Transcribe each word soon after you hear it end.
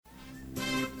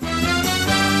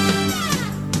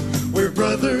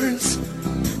brothers.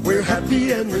 We're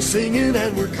happy and we're singing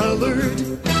and we're colored.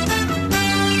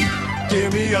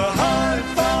 Give me a high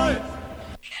five.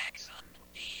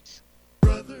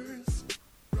 Brothers.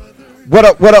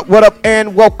 What up,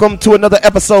 and welcome to another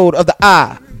episode of the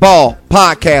Ball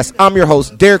Podcast. I'm your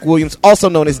host, Derek Williams, also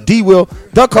known as DWill,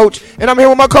 the coach, and I'm here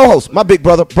with my co-host, my big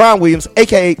brother, Brian Williams,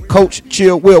 a.k.a. Coach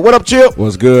Chill Will. What up, Chill?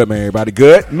 What's good, man? Everybody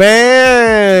good?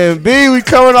 Man, B, we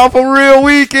coming off a real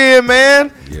weekend,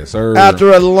 man. Yes, sir.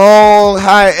 After a long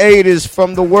hiatus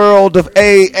from the world of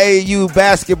AAU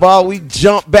basketball, we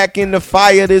jumped back in the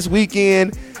fire this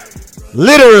weekend,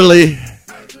 literally,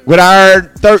 with our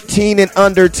 13 and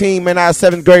under team and our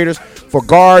 7th graders for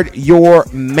Guard Your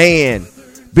Man.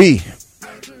 B,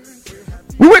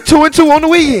 we went 2-2 on the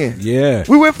weekend. Yeah.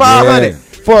 We went 500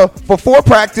 for 4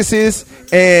 practices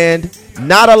and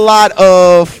not a lot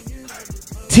of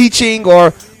teaching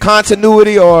or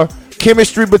continuity or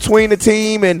chemistry between the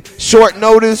team and short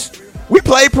notice. We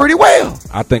played pretty well.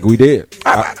 I think we did.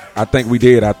 I think we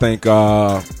did. I think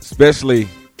especially,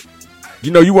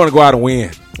 you want to go out and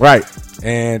win. Right.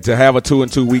 And to have a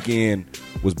 2-2 weekend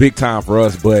was big time for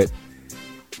us. But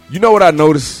you know what I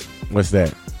noticed? What's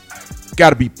that?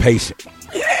 Got to be patient.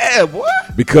 Yeah, boy.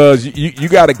 Because you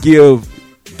got to give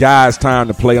guys time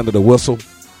to play under the whistle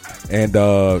and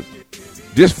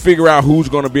just figure out who's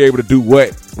going to be able to do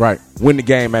what when the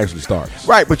game actually starts.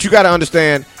 Right, but you got to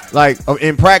understand, like,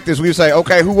 in practice, we would say,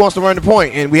 okay, who wants to run the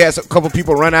point? And we had a couple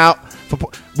people run out.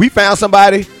 We found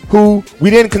somebody who we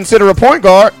didn't consider a point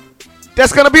guard.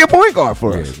 That's going to be a point guard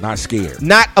for us. Not scared.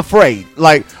 Not afraid.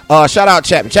 Like, shout out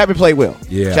Chapman. Chapman played well.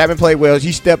 Yeah. Chapman played well.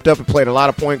 He stepped up and played a lot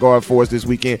of point guard for us this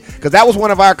weekend. Because that was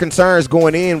one of our concerns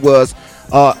going in was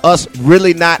us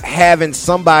really not having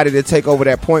somebody to take over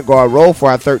that point guard role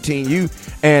for our 13U.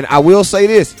 And I will say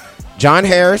this. John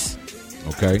Harris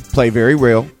played very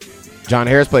well. John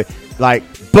Harris played.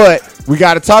 But we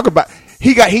got to talk about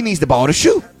he needs the ball to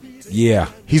shoot. Yeah.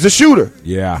 He's a shooter.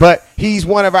 Yeah. But he's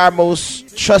one of our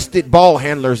most trusted ball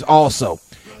handlers also.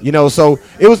 So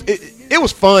it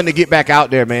was fun to get back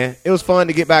out there, man. It was fun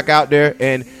to get back out there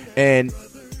and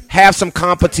have some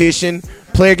competition,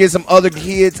 play against some other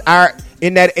kids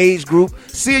in that age group,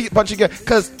 see a bunch of guys.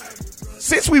 Because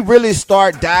since we really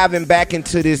start diving back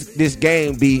into this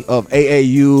game of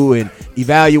AAU and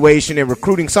evaluation and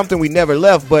recruiting, something we never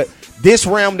left, but this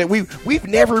realm that we've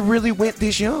never really went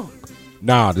this young.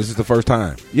 Nah, this is the first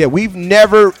time. Yeah, we've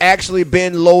never actually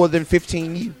been lower than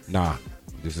 15U. Nah,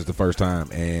 this is the first time.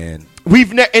 And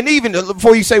and even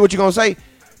before you say what you're going to say,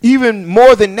 even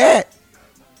more than that,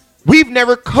 we've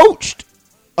never coached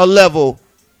a level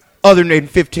other than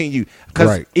 15U.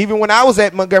 Because even when I was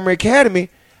at Montgomery Academy,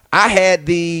 I had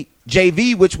the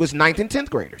JV, which was 9th and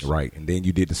 10th graders. Right, and then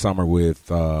you did the summer with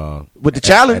the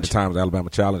challenge. At the time, it was Alabama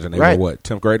Challenge, and they were what,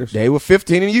 10th graders? They were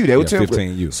 15 and U. They were 10th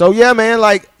 15 U. So, yeah, man,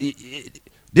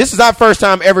 this is our first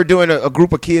time ever doing a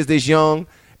group of kids this young,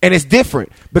 and it's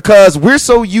different because we're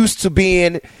so used to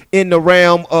being in the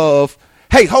realm of,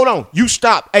 hey, hold on, you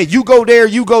stop. Hey, you go there,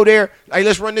 you go there. Hey,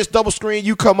 let's run this double screen,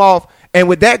 you come off. And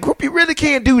with that group, you really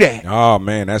can't do that. Oh,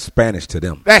 man, that's Spanish to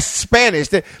them. That's Spanish.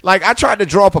 I tried to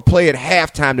draw up a play at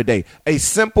halftime today. A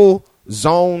simple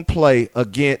zone play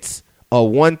against a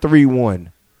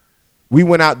 1-3-1. We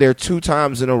went out there 2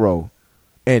 times in a row,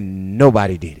 and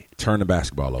nobody did it. Turn the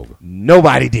basketball over.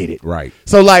 Nobody did it. Right.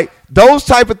 So, those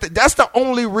type of that's the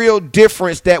only real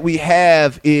difference that we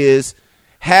have is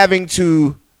having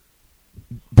to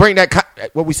bring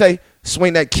that, what we say,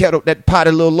 swing that kettle, that pot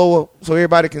a little lower so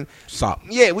everybody can stop.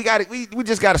 Yeah, we got it. We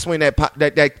just got to swing that pot,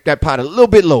 that pot a little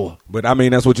bit lower. But I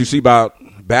mean, that's what you see about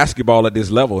basketball at this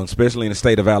level, especially in the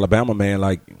state of Alabama,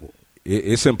 man.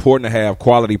 It's important to have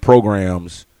quality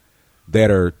programs that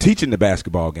are teaching the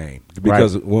basketball game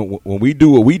because when we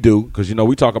do what we do, because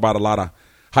we talk about a lot of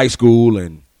high school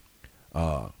and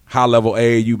high level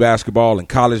AAU basketball and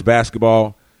college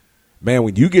basketball. Man,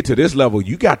 when you get to this level,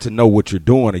 you got to know what you're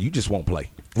doing, or you just won't play.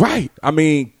 Right. I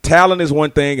mean, talent is one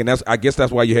thing, and I guess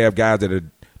that's why you have guys that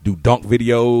do dunk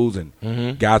videos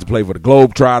and guys that play for the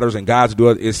Globetrotters and guys that do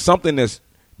it. It's something that's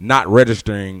not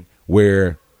registering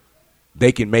where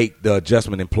they can make the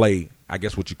adjustment and play, I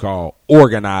guess what you call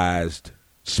organized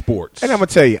sports. And I'm going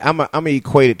to tell you, I'm going to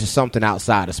equate it to something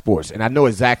outside of sports, and I know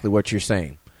exactly what you're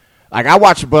saying. I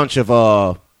watch a bunch of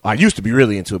I used to be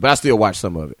really into it, but I still watch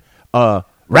some of it.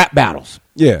 Rap battles.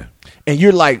 Yeah. And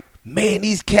you're like, man,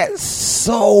 these cats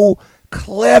so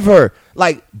clever.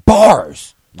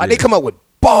 Bars. They come up with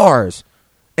bars.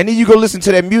 And then you go listen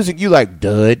to that music, you like,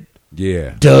 dud.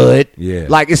 Yeah. Dud. Yeah.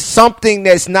 It's something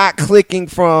that's not clicking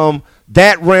from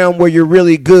that realm where you're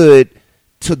really good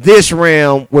to this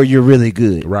realm where you're really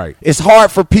good. Right. It's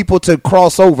hard for people to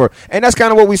cross over. And that's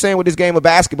kind of what we're saying with this game of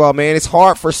basketball, man. It's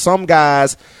hard for some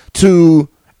guys to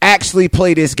actually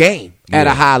play this game at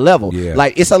a high level. Yeah.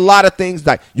 Like, it's a lot of things.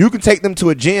 Like, you can take them to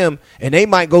a gym and they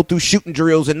might go through shooting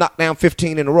drills and knock down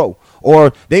 15 in a row.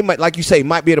 Or they might, like you say,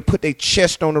 might be able to put their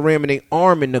chest on the rim and their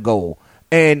arm in the goal.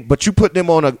 But you put them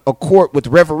on a court with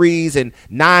referees and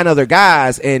 9 other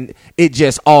guys, and it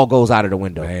just all goes out of the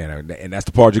window. Man, and that's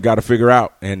the part you got to figure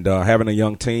out. And having a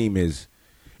young team is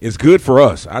good for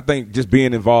us. I think just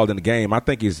being involved in the game, I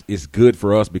think is good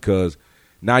for us because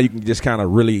now you can just kind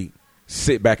of really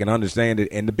sit back and understand it.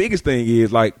 And the biggest thing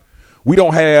is, like, we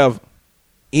don't have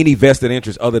any vested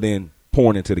interest other than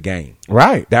pouring into the game.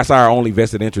 Right. That's our only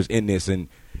vested interest in this. And,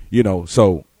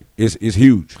 so it's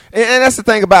huge. And that's the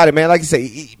thing about it, man. Like you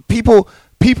say, people,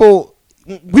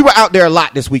 we were out there a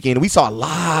lot this weekend. And we saw a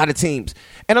lot of teams.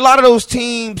 And a lot of those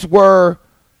teams were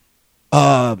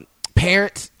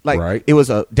parents. Like, right. It was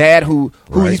a dad who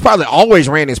Right. he's probably always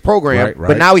ran his program, Right.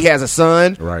 but now he has a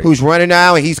son Right. who's running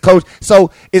now and he's coach.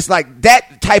 So it's like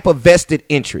that type of vested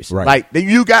interest. Right. Like,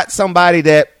 you got somebody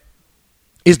that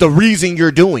is the reason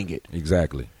you're doing it.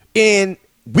 Exactly. And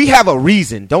we have a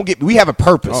reason. We have a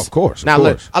purpose. Oh, of course. Now,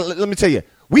 let me tell you,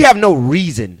 we have no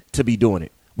reason to be doing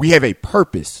it. We have a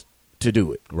purpose to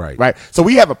do it. Right. Right. So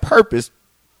we have a purpose,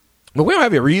 but we don't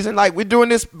have a reason. Like, we're doing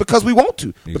this because we want to,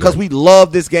 Exactly. because we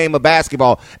love this game of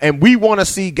basketball, and we want to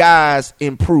see guys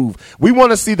improve. We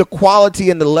want to see the quality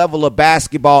and the level of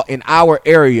basketball in our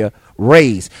area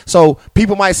raised. So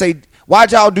people might say,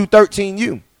 why'd y'all do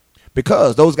 13U?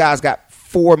 Because those guys got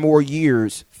 5 more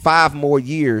years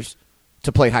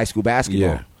to play high school basketball.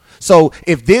 Yeah. So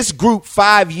if this group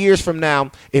 5 years from now,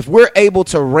 if we're able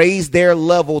to raise their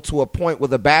level to a point where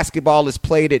the basketball is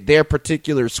played at their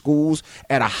particular schools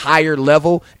at a higher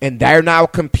level and they're now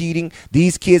competing,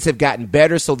 these kids have gotten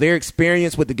better, so their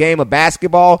experience with the game of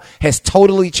basketball has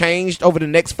totally changed over the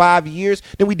next 5 years,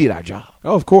 then we did our job.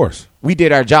 Oh, of course. We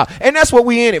did our job. And that's what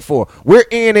we're in it for. We're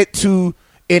in it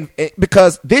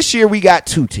because this year we got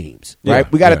 2 teams, right? Yeah,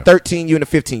 We got yeah. a 13U and a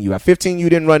 15U. Our 15U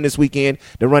didn't run this weekend.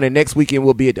 The running next weekend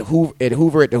will be at the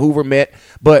Hoover Met.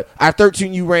 But our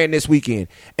 13U ran this weekend.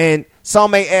 And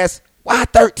some may ask, why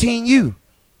 13U?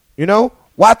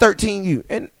 Why 13U?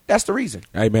 And that's the reason.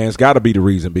 Hey, man, it's got to be the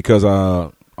reason because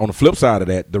on the flip side of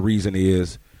that, the reason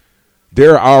is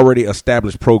there are already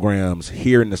established programs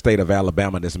here in the state of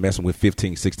Alabama that's messing with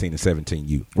 15, 16, and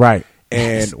 17U. Right.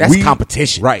 And that's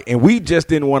competition. Right. And we just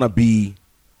didn't want to be,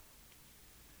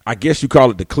 I guess you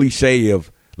call it the cliche of,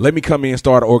 let me come in,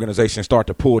 start an organization, start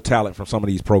to pull talent from some of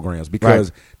these programs,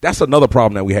 because that's another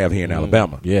problem that we have here in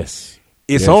Alabama. Yes.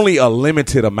 It's only a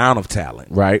limited amount of talent.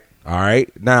 Right. All right.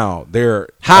 Now,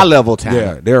 high-level talent.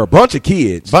 Yeah, there are a bunch of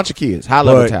kids.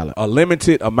 High-level talent. A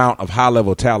limited amount of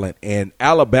high-level talent, and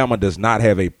Alabama does not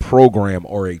have a program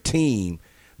or a team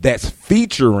that's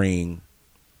featuring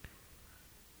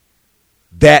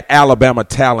that Alabama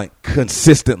talent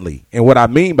consistently. And what I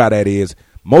mean by that is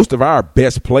most of our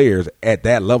best players at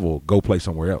that level go play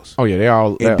somewhere else. Oh, yeah, they're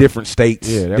all in different states,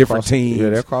 different teams. Yeah,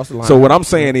 they're across the line. So what I'm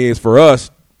saying is for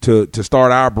us to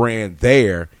start our brand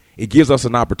there, it gives us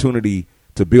an opportunity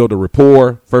to build a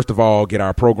rapport. First of all, get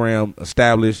our program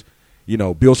established,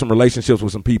 build some relationships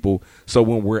with some people. So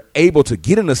when we're able to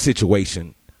get in a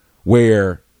situation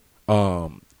where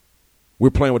we're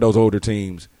playing with those older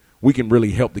teams, we can really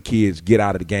help the kids get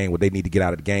out of the game what they need to get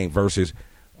out of the game versus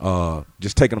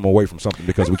just taking them away from something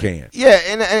because we can. Yeah,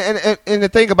 and the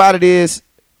thing about it is,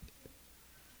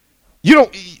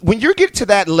 when you get to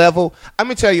that level, I'm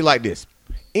going to tell you like this.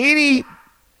 Any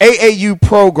AAU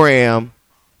program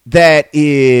that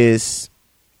is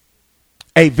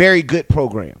a very good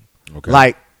program,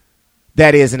 like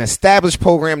that is an established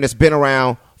program that's been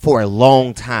around for a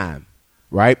long time,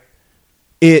 right?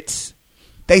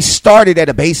 They started at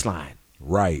a baseline.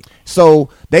 Right. So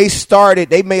they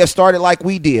may have started like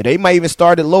we did. They might even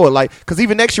started lower, because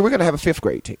even next year we're going to have a 5th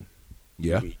grade team.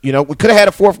 Yeah. We could have had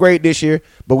a 4th grade this year,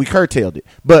 but we curtailed it.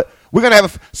 But we're going to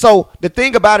have so the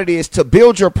thing about it is, to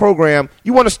build your program,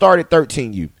 you want to start at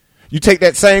 13U. You take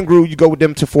that same group, you go with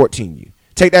them to 14U.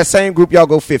 Take that same group, y'all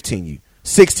go 15U,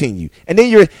 16U. And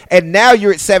then now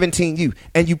you're at 17U,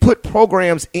 and you put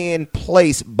programs in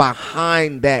place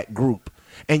behind that group.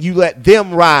 And you let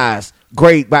them rise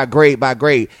grade by grade by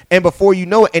grade. And before you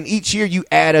know it, and each year you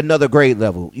add another grade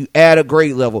level. You add a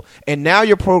grade level. And now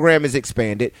your program is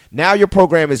expanded. Now your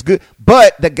program is good.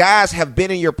 But the guys have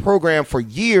been in your program for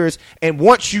years. And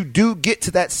once you do get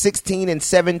to that 16 and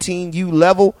 17U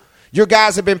level, Your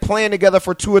guys have been playing together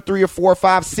for 2 or 3 or 4 or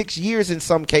 5, 6 years in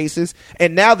some cases,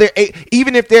 and now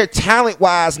even if they're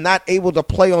talent-wise not able to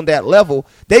play on that level,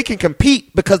 they can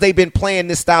compete because they've been playing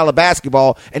this style of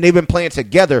basketball and they've been playing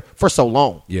together for so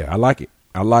long. Yeah, I like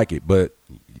it. But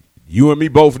you and me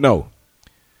both know,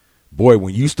 boy,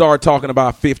 when you start talking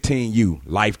about 15U,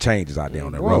 life changes out there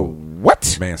on the road.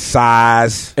 What? Man,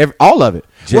 size. All of it.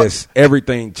 Just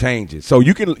everything changes. So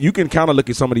you can kind of look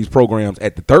at some of these programs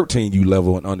at the 13U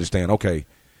level and understand, okay,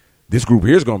 this group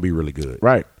here is going to be really good.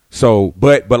 Right. So,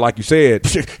 but like you said,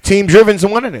 Team Driven's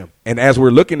one of them. And as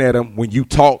we're looking at them, when you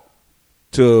talk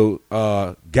to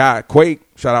Guy Quake,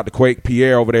 shout out to Quake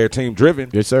Pierre over there, Team Driven.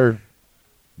 Yes, sir.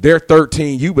 They're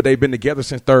 13U, but they've been together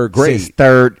since third grade. Since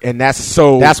third, and that's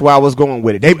where I was going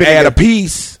with it. They've been at a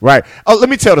piece. Right. Oh, let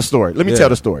me tell the story.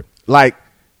 Like,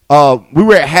 we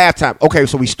were at halftime. Okay,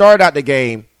 so we started out the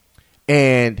game,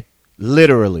 and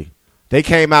literally, they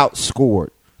came out, scored.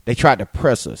 They tried to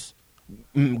press us.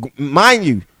 Mind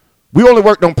you, we only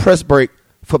worked on press break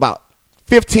for about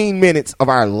 15 minutes of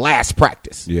our last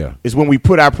practice. Yeah. Is when we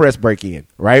put our press break in,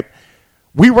 right?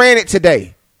 We ran it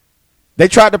today. They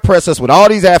tried to press us with all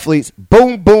these athletes.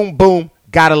 Boom, boom, boom.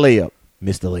 Got a layup.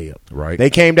 Missed the layup. Right.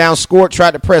 They came down, scored,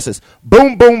 tried to press us.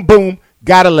 Boom, boom, boom.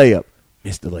 Got a layup.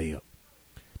 Missed the layup.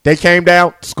 They came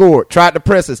down, scored, tried to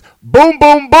press us. Boom,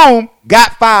 boom, boom.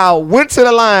 Got fouled. Went to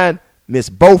the line.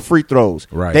 Missed both free throws.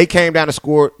 Right. They came down and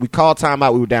scored. We called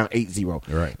timeout. We were down 8-0.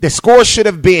 Right. The score should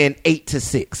have been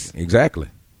 8-6. Exactly.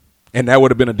 And that would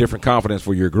have been a different confidence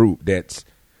for your group that's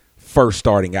first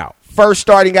starting out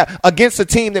against a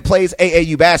team that plays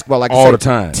AAU basketball like all the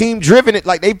time. Team Driven,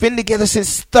 like they've been together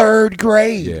since third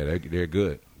grade. Yeah, they're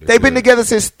good. They've been together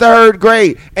since third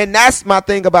grade. And that's my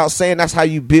thing about saying that's how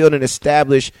you build an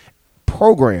established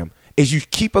program is you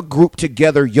keep a group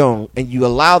together young and you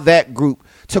allow that group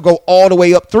to go all the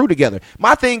way up through together.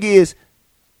 My thing is,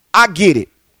 I get it.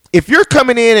 If you're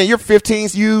coming in and you're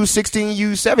 15U,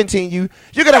 16U, 17U,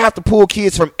 you're going to have to pull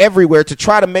kids from everywhere to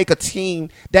try to make a team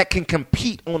that can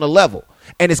compete on a level.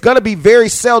 And it's going to be very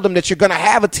seldom that you're going to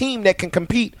have a team that can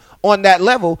compete on that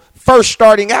level first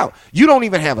starting out. You don't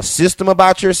even have a system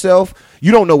about yourself.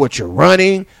 You don't know what you're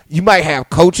running. You might have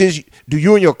coaches. Do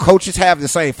you and your coaches have the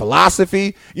same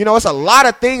philosophy? You know, it's a lot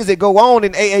of things that go on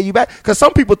in AAU basketball. Because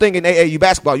some people think in AAU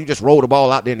basketball, you just roll the ball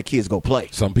out there and the kids go play.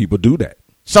 Some people do that.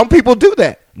 Some people do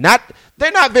that.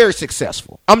 They're not very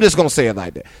successful. I'm just going to say it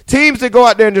like that. Teams that go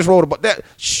out there and just roll the ball.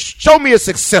 Show me a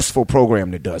successful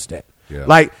program that does that. Yeah.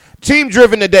 Like Team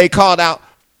Driven today called out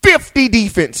 50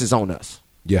 defenses on us.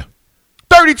 Yeah.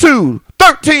 32,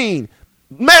 13,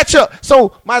 match up.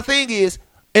 So my thing is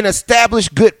an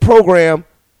established good program,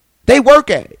 they work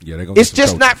at it. Yeah, it's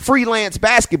just not freelance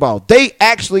basketball. They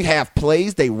actually have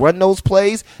plays. They run those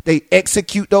plays. They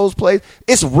execute those plays.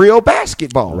 It's real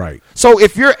basketball. Right. So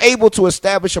if you're able to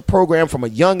establish a program from a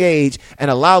young age and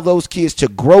allow those kids to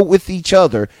grow with each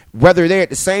other, whether they're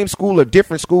at the same school or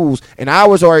different schools, and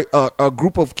ours are a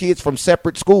group of kids from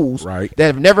separate schools right. that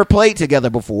have never played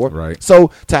together before. Right. So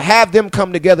to have them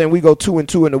come together and we go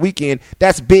 2-2 in the weekend,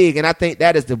 that's big, and I think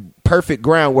that is the perfect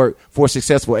groundwork for a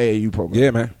successful AAU program.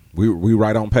 Yeah, man. We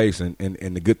right on pace, and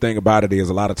the good thing about it is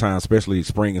a lot of times, especially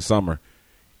spring and summer,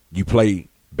 you play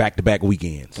back-to-back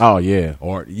weekends. Oh, yeah.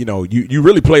 Or, you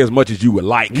really play as much as you would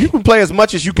like. You can play as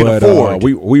much as you can afford.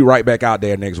 We right back out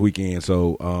there next weekend,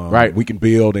 so right. we can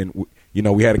build, and,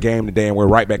 we had a game today, and we're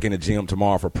right back in the gym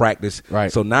tomorrow for practice. Right.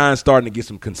 So now it's starting to get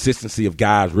some consistency of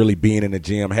guys really being in the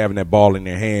gym, having that ball in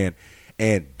their hand,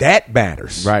 and that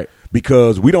matters. Right.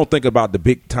 Because we don't think about the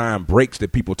big-time breaks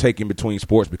that people take in between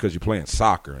sports because you're playing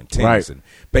soccer and tennis right. and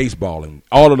baseball and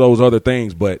all of those other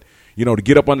things. But, to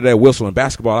get up under that whistle in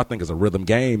basketball, I think is a rhythm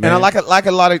game, man. And like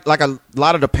a lot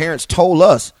of the parents told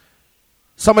us,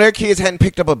 some of their kids hadn't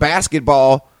picked up a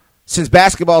basketball since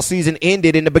basketball season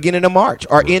ended in the beginning of March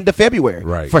or end of February.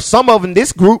 Right. For some of them,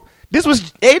 this group, they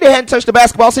hadn't touched the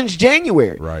basketball since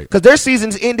January. Right. Because their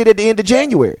seasons ended at the end of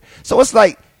January. So it's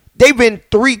like, they've been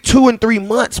 2 and 3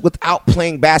 months without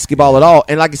playing basketball at all.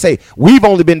 And like I say, we've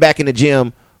only been back in the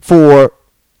gym for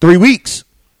 3 weeks.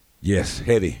 Yes,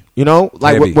 heavy.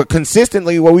 We're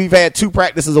consistently where we've had 2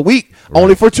 practices a week, right.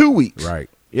 only for 2 weeks. Right.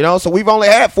 So we've only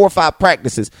had 4 or 5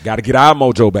 practices. Got to get our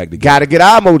mojo back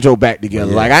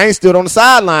together. Yeah. Like I ain't stood on the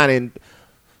sideline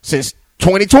since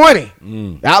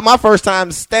 2020. That was my first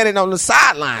time standing on the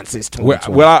sideline since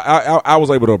 2020. Well, I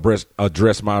was able to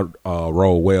address my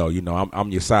role well. I'm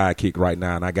your sidekick right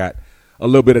now, and I got a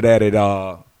little bit of that at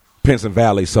Pinson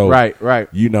Valley. So right.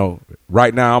 You know,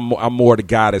 right now I'm more the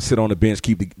guy that sit on the bench,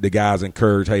 keep the guys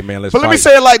encouraged. Hey man, let's. But fight. let me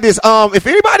say it like this: if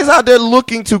anybody's out there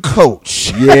looking to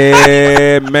coach,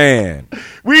 yeah, man,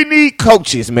 we need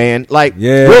coaches, man. Like,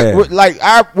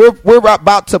 yeah, we're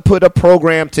about to put a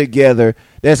program together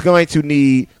that's going to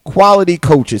need quality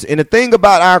coaches. And the thing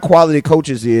about our quality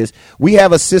coaches is we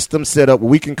have a system set up where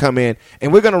we can come in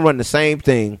and we're going to run the same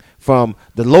thing from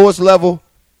the lowest level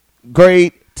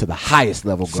grade to the highest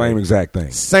level grade.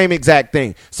 Same exact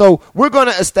thing. So we're going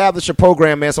to establish a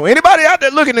program, man. So anybody out there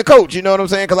looking to coach, you know what I'm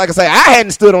saying? Because like I say, I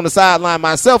hadn't stood on the sideline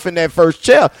myself in that first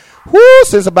chair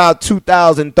since about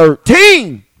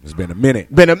 2013. It's been a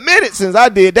minute. Been a minute since I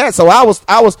did that, so I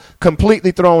was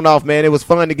completely thrown off, man. It was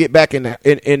fun to get back in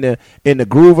the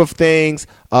groove of things.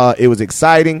 It was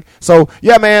exciting. So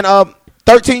yeah, man.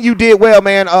 13, you did well,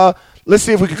 man. Let's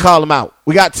see if we can call them out.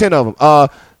 We got 10 of them.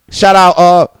 Shout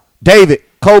out David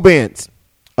Koblenz,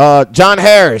 John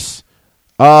Harris,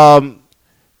 Walter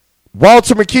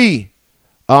McKee.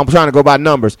 I'm trying to go by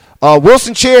numbers.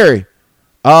 Wilson Cherry,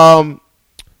 who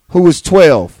was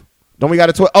 12. Don't we got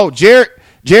a 12? Oh,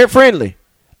 Jared Friendly,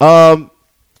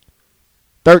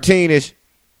 13-ish.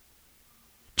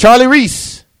 Charlie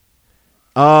Reese.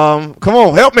 Come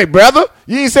on, help me, brother.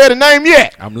 You ain't said the name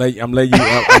yet. I'm letting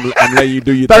you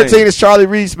do your 13 thing. is Charlie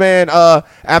Reese, man.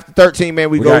 After 13, man,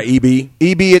 we go got EB.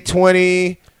 EB at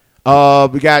 20.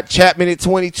 We got Chapman at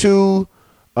 22.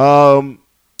 And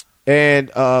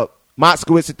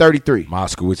Moskowitz at 33.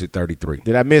 Moskowitz at 33.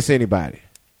 Did I miss anybody?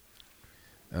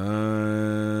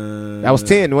 That was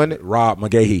 10, wasn't it? Rob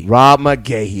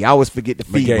McGahee. I always forget the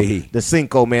feet. The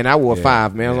Cinco, man. I wore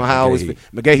 5, man. I don't know how I always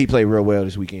McGahee played real well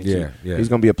this weekend, too. Yeah. He's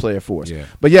going to be a player for us. Yeah.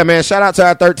 But, yeah, man, shout out to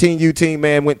our 13U team,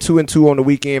 man. Went 2-2 on the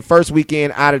weekend. First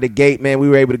weekend out of the gate, man. We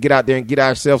were able to get out there and get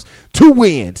ourselves 2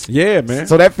 wins. Yeah, man.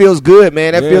 So that feels good,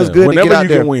 man. That feels good Whenever to get out you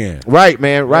there. can win. Right,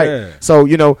 man, right. Yeah. So,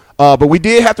 you know, but we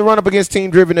did have to run up against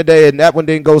Team Driven today, and that one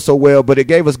didn't go so well, but it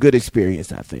gave us good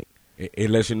experience, I think. It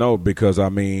lets you know because, I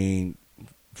mean,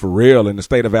 for real, in the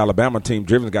state of Alabama, Team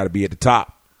Driven's got to be at the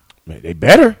top. Man, they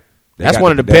better. That's one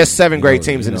of the best 7th grade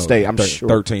teams in the state, I'm sure.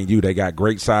 13U, they got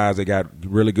great size. They got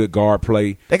really good guard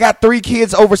play. They got 3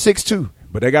 kids over 6'2".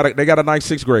 But they got a nice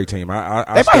 6th grade team. They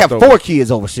might have 4 kids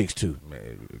over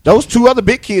 6'2". Those 2 other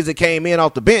big kids that came in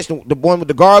off the bench, the one with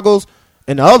the gargles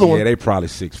and the other one. Yeah, they probably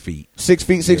 6 feet. 6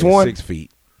 feet, 6'1"? 6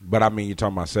 feet. But I mean, you're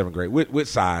talking about 7th grade with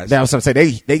size. That's what I'm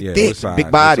saying. They thick, size, big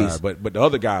bodies. But the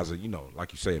other guys are, you know,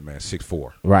 like you said, man,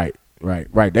 6'4". Right.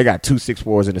 They got 2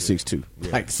 6'4s and a 6'2".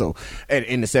 Yeah. Like so, and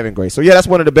in the 7th grade. So yeah, that's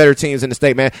one of the better teams in the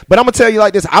state, man. But I'm gonna tell you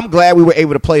like this: I'm glad we were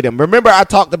able to play them. Remember, I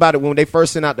talked about it when they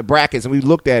first sent out the brackets, and we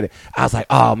looked at it. I was like,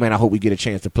 oh man, I hope we get a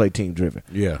chance to play Team Driven.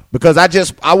 Yeah. Because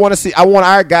I want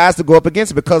our guys to go up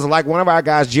against it because like one of our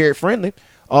guys, Jared Friendly,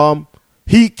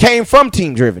 he came from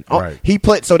Team Driven. Right. He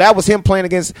played, so that was him playing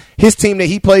against his team that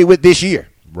he played with this year.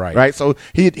 Right. So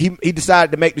he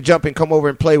decided to make the jump and come over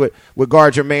and play with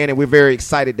Gardner, man, and we're very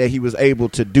excited that he was able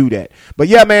to do that. But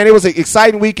yeah, man, it was an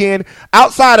exciting weekend.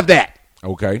 Outside of that,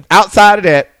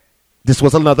 this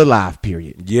was another live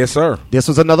period. Yes, sir. This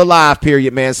was another live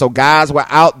period, man. So guys were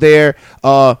out there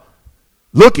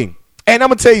looking. And I'm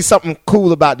gonna tell you something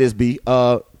cool about this, B.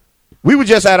 We were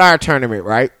just at our tournament,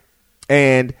 right?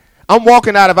 And I'm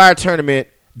walking out of our tournament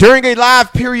during a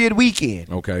live period weekend.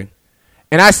 Okay.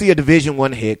 And I see a Division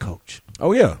I head coach.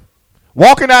 Oh, yeah.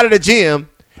 Walking out of the gym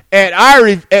at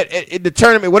the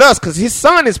tournament with us because his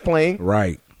son is playing.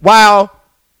 Right. While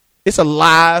it's a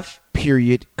live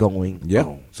period going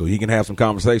on. So he can have some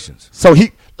conversations. So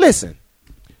listen,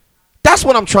 that's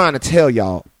what I'm trying to tell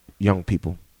y'all, young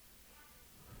people.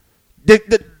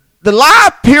 The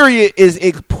live period is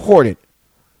important.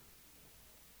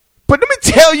 But let me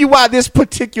tell you why this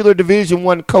particular Division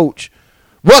I coach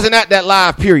wasn't at that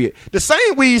live period. The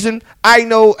same reason I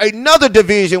know another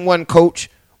Division I coach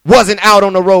wasn't out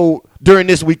on the road during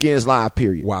this weekend's live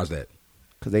period. Why is that?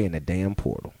 Because they in the damn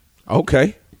portal.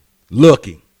 Okay.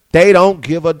 Looking. They don't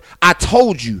give a... I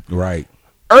told you. Right.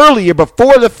 Earlier,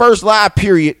 before the first live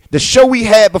period, the show we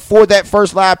had before that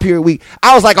first live period week,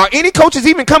 I was like, are any coaches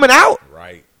even coming out?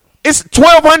 Right. It's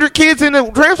 1,200 kids in the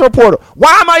transfer portal.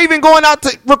 Why am I even going out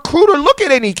to recruit or look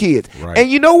at any kids? Right.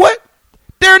 And you know what?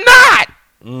 They're not.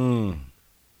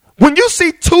 When you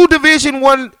see 2 Division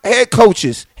I head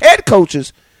coaches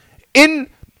in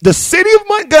the city of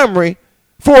Montgomery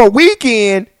for a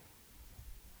weekend,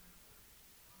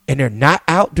 and they're not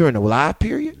out during the live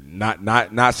period,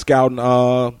 not scouting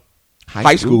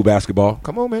high school basketball.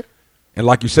 Come on, man. And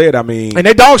like you said, I mean, and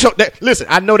they dog show. Listen,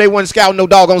 I know they wasn't scouting no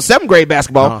dog on 7th grade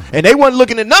basketball, and they wasn't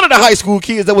looking at none of the high school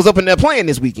kids that was up in there playing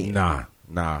this weekend. Nah.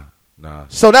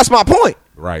 So that's my point.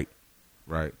 Right.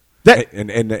 Right. That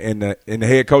And the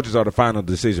head coaches are the final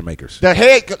decision makers.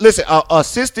 listen,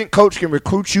 assistant coach can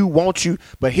recruit you, want you,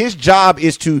 but his job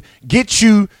is to get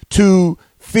you to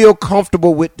feel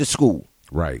comfortable with the school.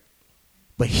 Right.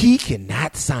 But he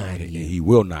cannot sign you. He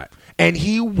will not. And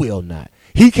he will not.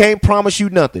 He can't promise you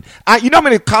nothing. You know how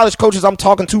many college coaches I'm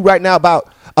talking to right now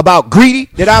about greedy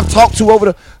that I've talked to over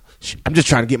the. I'm just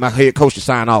trying to get my head coach to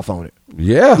sign off on it.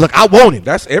 Yeah. Look, I want him.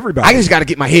 That's everybody. I just got to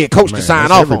get my head coach to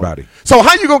sign off on it. So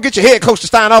how you going to get your head coach to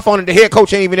sign off on it? The head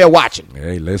coach ain't even there watching.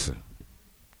 Hey, listen.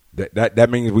 That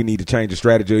means we need to change the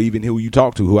strategy, or even who you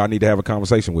talk to, who I need to have a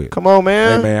conversation with. Come on,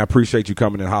 man. Hey, man, I appreciate you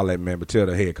coming and holler at me, man, but tell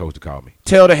the head coach to call me.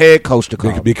 Tell the head coach to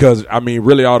call me. Because, I mean,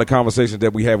 really all the conversations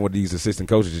that we have with these assistant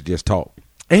coaches is just talk.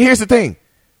 And here's the thing.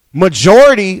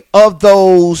 Majority of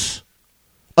those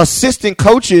assistant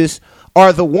coaches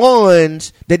are the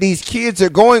ones that these kids are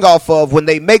going off of when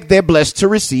they make their blessed to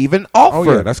receive an offer. Oh,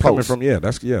 yeah, that's coming from,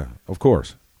 of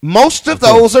course. Most of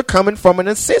those are coming from an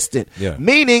assistant, yeah.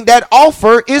 Meaning that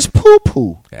offer is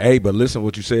poo-poo. Hey, but listen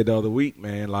what you said the other week,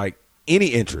 man, like any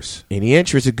interest. Any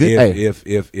interest is good.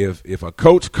 If a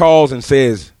coach calls and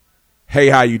says, hey,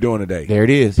 how you doing today? There it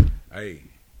is. Hey,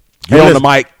 get on the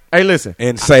mic. Hey, listen.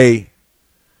 And say,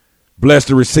 blessed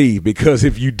to receive. Because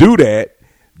if you do that,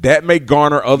 that may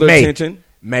garner other attention.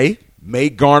 May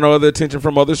garner other attention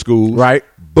from other schools. Right.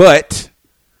 But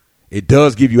it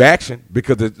does give you action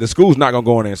because the school's not going to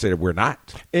go in there and say that we're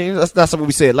not. And that's what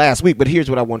we said last week. But here's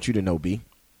what I want you to know, B.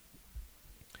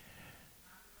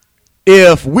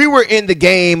 If we were in the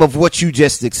game of what you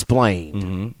just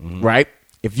explained, right?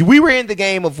 If we were in the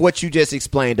game of what you just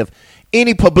explained, of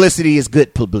any publicity is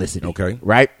good publicity. Okay.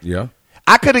 Right? Yeah.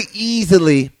 I could have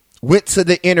easily went to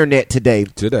the internet today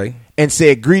and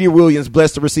said Greedy Williams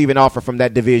blessed to receive an offer from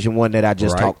that Division I that I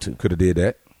just talked to. Could have did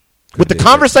that. With the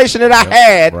conversation that I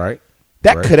had,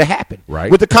 that could have happened. Right.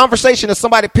 With the conversation that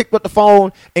somebody picked up the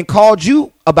phone and called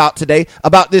you about today,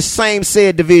 about this same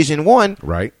said Division I,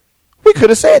 right, we could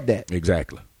have said that.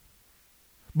 Exactly.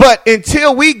 But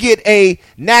until we get a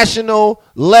national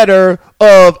letter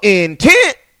of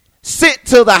intent sent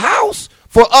to the House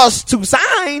for us to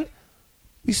sign,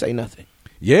 we say nothing.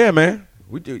 Yeah, man.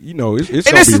 We do. You know, it's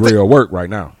going to be real work right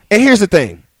now. And here's the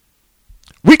thing.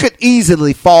 We could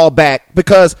easily fall back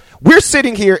because we're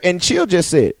sitting here, and Chill just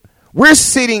said, we're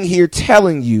sitting here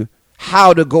telling you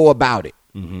how to go about it.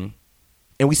 Mm-hmm.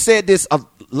 And we said this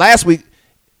last week,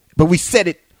 but we said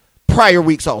it prior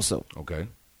weeks also. Okay.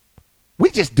 We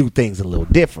just do things a little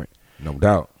different. No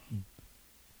doubt.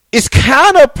 It's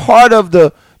kind of part of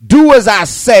the do as I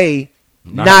say,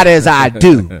 not as I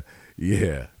do.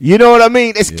 Yeah. You know what I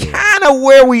mean? It's kind of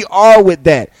where we are with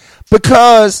that.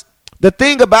 Because the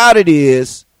thing about it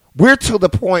is, we're to the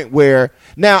point where,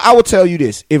 now I will tell you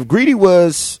this. If Greedy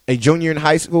was a junior in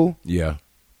high school,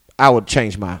 I would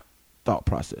change my thought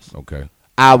process. Okay.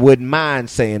 I wouldn't mind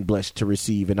saying blessed to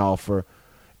receive an offer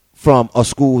from a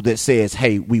school that says,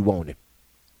 hey, we want him.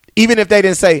 Even if they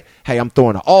didn't say, hey, I'm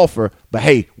throwing an offer, but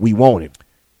hey, we want him.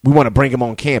 We want to bring him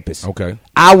on campus. Okay.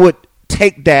 I would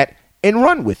take that and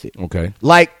run with it. Okay.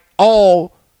 Like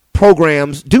all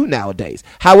programs do nowadays.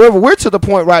 However, we're to the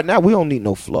point right now, we don't need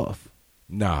no fluff.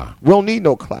 Nah. We don't need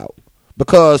no clout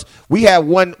because we have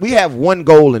one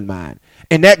goal in mind,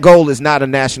 and that goal is not a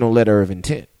national letter of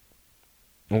intent.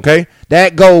 Okay?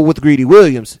 That goal with Greedy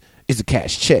Williams is to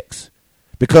cash checks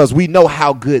because we know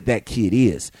how good that kid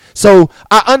is. So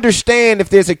I understand if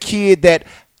there's a kid that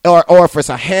or if it's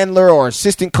a handler or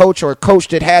assistant coach or a coach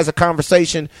that has a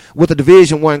conversation with a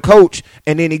Division I coach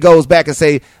and then he goes back and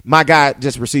say, my guy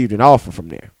just received an offer from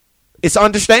there. It's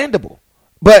understandable.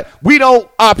 But we don't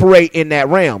operate in that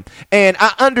realm. And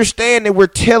I understand that we're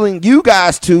telling you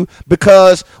guys to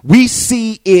because we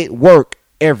see it work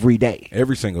every day.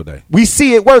 Every single day. We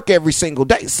see it work every single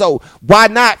day. So why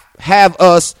not have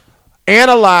us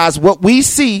analyze what we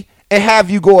see and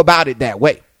have you go about it that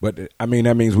way? But I mean,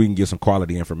 that means we can get some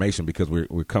quality information because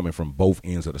we're coming from both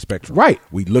ends of the spectrum. Right.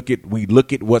 We look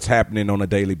at what's happening on a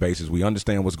daily basis. We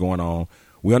understand what's going on.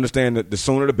 We understand that the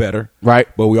sooner the better. Right.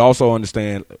 But we also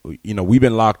understand, you know, we've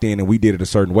been locked in and we did it a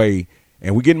certain way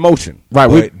and we get motion. Right.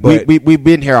 We've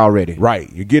been here already.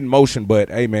 Right. You're getting motion, but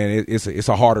hey, man, it's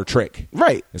a harder trek.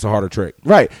 Right. It's a harder trek.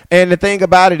 Right. And the thing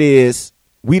about it is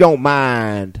we don't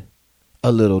mind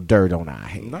a little dirt on our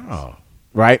hands. No.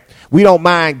 Right? We don't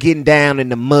mind getting down in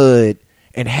the mud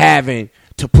and having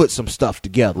to put some stuff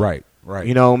together. Right. Right.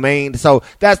 You know what I mean? So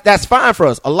that's fine for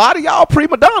us. A lot of y'all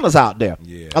prima donnas out there.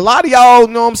 Yeah. A lot of y'all, you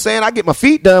know what I'm saying? I get my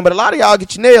feet done, but a lot of y'all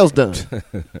get your nails done.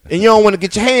 And you don't want to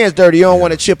get your hands dirty. You don't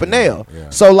want to chip a nail. Yeah.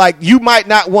 So, like, you might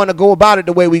not want to go about it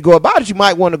the way we go about it. You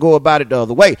might want to go about it the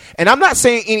other way. And I'm not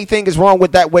saying anything is wrong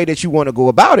with that way that you want to go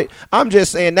about it. I'm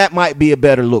just saying that might be a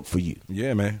better look for you.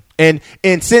 Yeah, man. And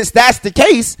since that's the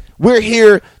case, we're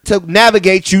here to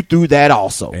navigate you through that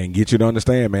also. And get you to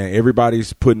understand, man,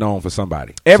 everybody's putting on for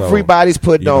somebody. Everybody's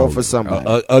putting you know, on for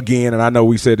somebody. Again, and I know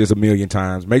we said this a million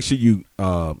times, make sure you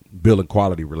building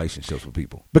quality relationships with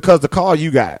people. Because the call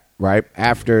you got, right,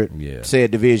 after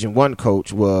said Division I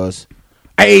coach was,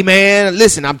 hey, man,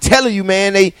 listen, I'm telling you,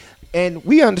 man, and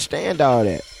we understand all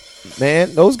that.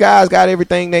 Man, those guys got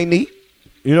everything they need.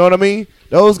 You know what I mean?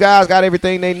 Those guys got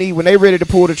everything they need. When they ready to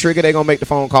pull the trigger, they're going to make the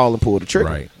phone call and pull the trigger.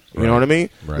 Right. You know what I mean?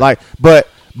 Right. Like, but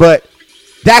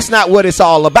that's not what it's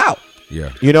all about.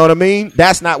 Yeah. You know what I mean?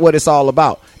 That's not what it's all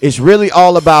about. It's really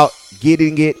all about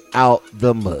getting it out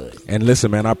the mud. And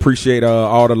listen, man, I appreciate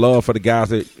all the love for the guys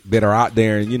that are out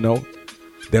there and, you know,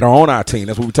 that are on our team.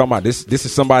 That's what we're talking about. This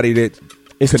is somebody that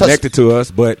is connected to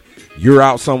us, but you're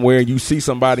out somewhere and you see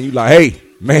somebody and you're like, hey,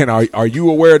 man, are you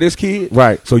aware of this kid?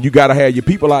 Right. So you got to have your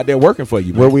people out there working for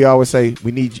you, man. What we always say,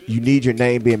 you need your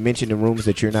name being mentioned in rooms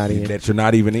that you're not in. That you're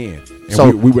not even in. And so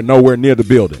we were nowhere near the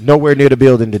building. Nowhere near the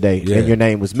building today, and your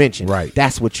name was mentioned. Right.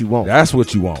 That's what you want. That's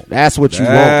what you want. That's what you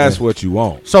want. That's what you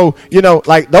want. So, you know,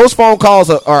 like those phone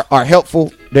calls are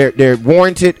helpful. They're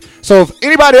warranted. So if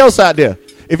anybody else out there,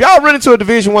 if y'all run into a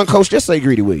Division I coach, just say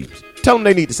Greedy Williams. Tell them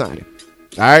they need to sign him.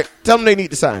 All right? Tell them they need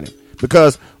to sign him.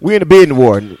 Because we're in the bidding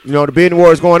war. You know, the bidding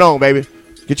war is going on, baby.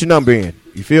 Get your number in.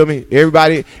 You feel me?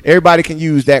 Everybody can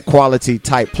use that quality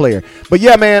type player. But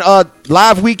yeah, man,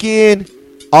 live weekend,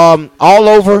 all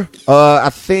over.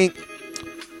 I think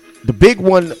the big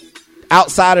one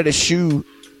outside of the shoe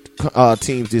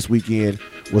teams this weekend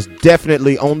was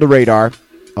definitely on the radar.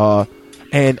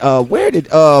 And what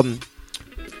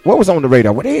was on the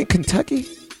radar? Were they in Kentucky?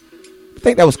 I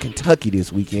think that was Kentucky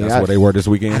this weekend. That's where they were this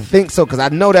weekend? I think so, because I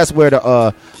know that's where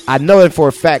I know it for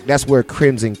a fact that's where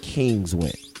Crimson Kings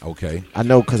went. Okay. I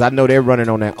know, because I know they're running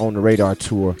on that On the Radar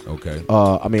tour. Okay.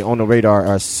 On the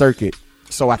Radar circuit.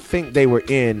 So I think they were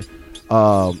in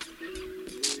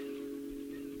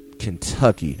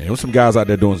Kentucky. And there was some guys out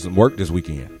there doing some work this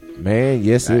weekend. Man,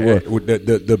 yes, it was.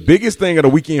 The biggest thing of the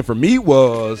weekend for me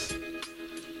was,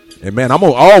 and man, I'm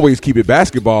going to always keep it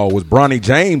basketball, was Bronny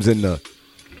James in the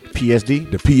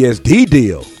PSD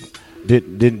deal.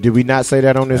 Did we not say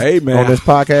that on this on this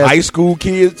podcast? High school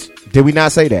kids. Did we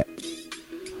not say that?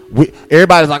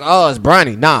 Everybody's like, oh, it's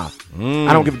Bronny. Nah.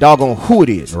 I don't give a doggone who it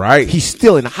is. Right. He's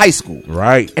still in high school.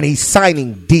 Right. And he's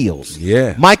signing deals.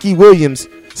 Yeah. Mikey Williams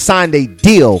signed a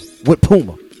deal with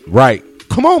Puma. Right.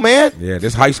 Come on, man. Yeah,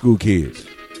 this high school kids.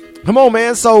 Come on,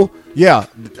 man. So, yeah.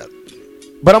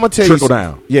 But I'm going to tell Trickle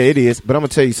down. Yeah, it is. But I'm going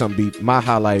to tell you something, B. My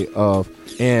highlight of,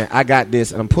 and I got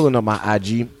this, and I'm pulling up my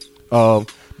IG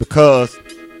because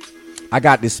I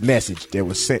got this message that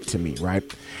was sent to me, right?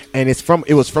 And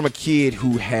it was from a kid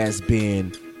who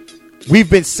we've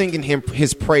been singing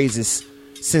his praises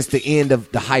since the end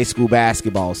of the high school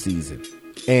basketball season.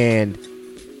 And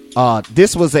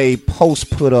this was a post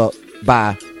put up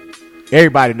by,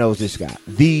 everybody knows this guy,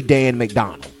 the Dan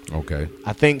McDonald. Okay.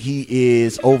 I think he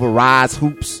is over Rise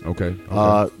Hoops. Okay.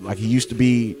 Like he used to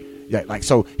be,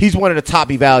 so he's one of the top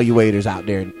evaluators out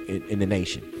there in the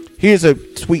nation. Here's a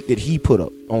tweet that he put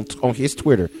up on his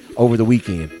Twitter over the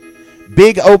weekend.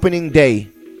 Big opening day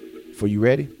for, you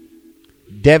ready?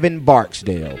 Devin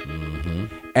Barksdale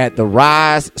at the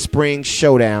Rise Spring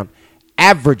Showdown,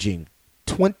 averaging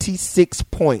 26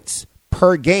 points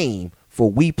per game for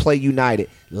We Play United,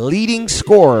 leading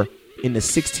scorer in the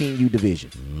 16U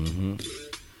division.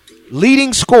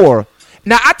 Leading scorer.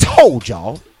 Now, I told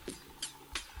y'all,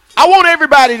 I want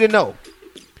everybody to know.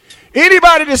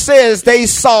 Anybody that says they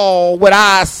saw what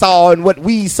I saw and what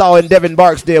we saw in Devin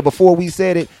Barksdale before we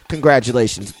said it,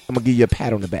 congratulations. I'm going to give you a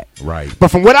pat on the back. Right. But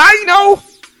from what I know,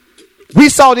 we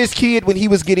saw this kid when he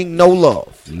was getting no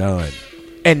love. None.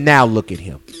 And now look at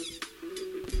him.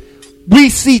 We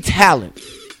see talent.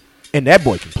 And that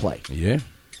boy can play. Yeah.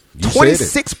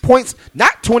 26 points,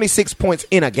 not 26 points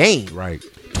in a game. Right.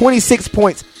 26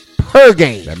 points per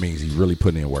game. That means he's really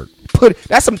putting in work.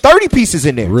 That's some 30 pieces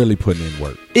in there. Really putting in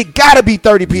work. It got to be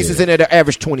 30 pieces in there to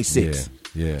average 26.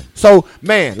 Yeah. So,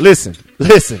 man, listen.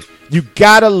 You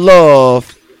got to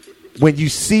love when you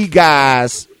see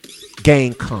guys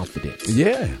gain confidence.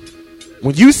 Yeah.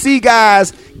 When you see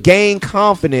guys gain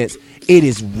confidence, it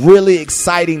is really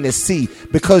exciting to see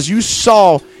because you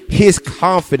saw his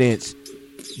confidence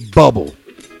bubble.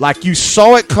 Like you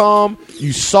saw it come,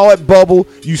 you saw it bubble,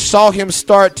 you saw him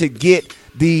start to get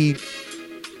the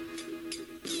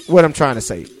what I'm trying to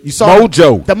say. You saw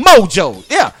mojo. The mojo.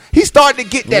 Yeah. He started to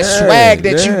get that swag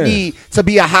that you need to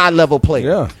be a high level player.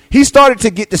 Yeah. He started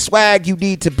to get the swag you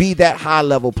need to be that high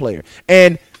level player.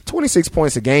 And 26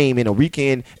 points a game in a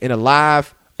weekend in a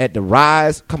live at the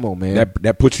Rise. Come on, man.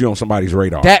 That puts you on somebody's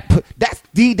radar. That's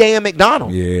Dan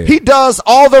McDonald. Yeah. He does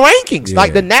all the rankings,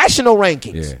 like the national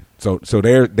rankings. Yeah. So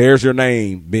there's your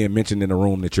name being mentioned in a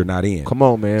room that you're not in. Come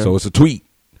on, man. So it's a tweet.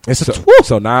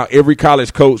 So now every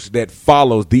college coach that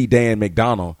follows Dan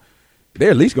McDonald,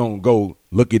 they're at least going to go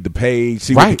look at the page,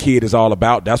 see what the kid is all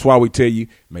about. That's why we tell you,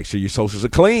 make sure your socials are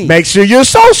clean. Make sure your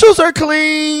socials are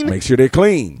clean. Make sure they're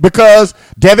clean. Because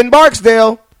Devin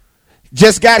Barksdale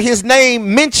just got his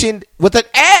name mentioned with an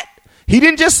 @ He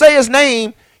didn't just say his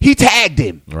name. He tagged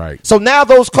him. Right. So now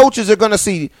those coaches are going to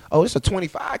see, oh, it's a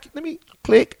 25. Let me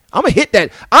click. I'm going to hit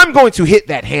that. I'm going to hit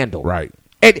that handle. Right.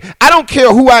 And I don't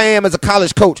care who I am as a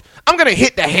college coach. I'm going to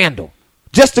hit the handle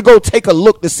just to go take a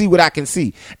look to see what I can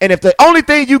see. And if the only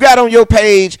thing you got on your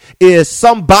page is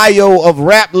some bio of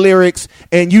rap lyrics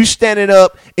and you standing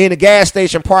up in a gas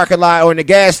station parking lot or in the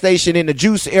gas station in the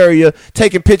juice area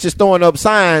taking pictures, throwing up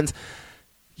signs,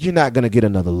 you're not going to get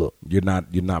another look. You're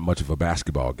not much of a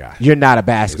basketball guy. You're not a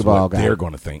basketball guy. They're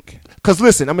going to think. Because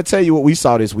listen, I'm going to tell you what we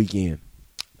saw this weekend.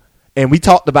 And we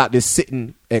talked about this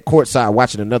sitting at courtside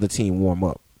watching another team warm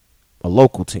up, a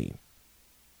local team.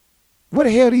 Where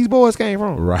the hell these boys came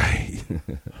from? Right.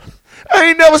 I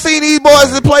ain't never seen these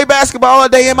boys that play basketball a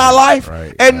day in my life.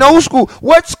 At no school.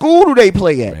 What school do they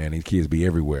play at? Man, these kids be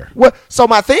everywhere. What? So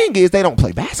my thing is they don't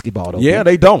play basketball, though. Yeah,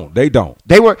 they don't. They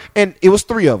were, and it was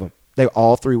 3 of them. They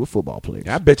all 3 were football players.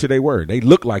 I bet you they were. They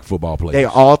look like football players. They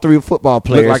all 3 were football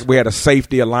players. Look like we had a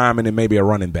safety, a lineman, and maybe a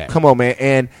running back. Come on, man.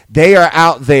 And they are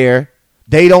out there.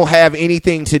 They don't have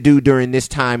anything to do during this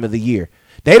time of the year.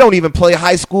 They don't even play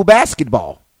high school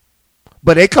basketball.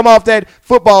 But they come off that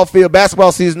football field,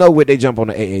 basketball season over with, they jump on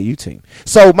the AAU team.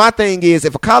 So my thing is,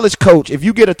 if a college coach, if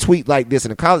you get a tweet like this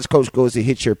and a college coach goes to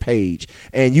hit your page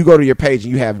and you go to your page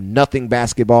and you have nothing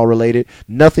basketball related,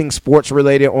 nothing sports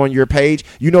related on your page,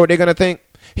 you know what they're going to think?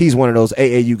 He's one of those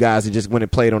AAU guys that just went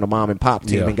and played on a mom and pop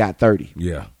team and got 30.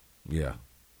 Yeah.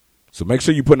 So make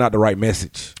sure you're putting out the right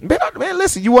message. Man,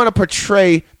 listen, you want to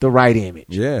portray the right image.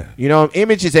 Yeah. You know,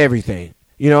 image is everything.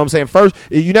 You know what I'm saying? First,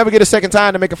 you never get a second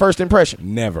time to make a first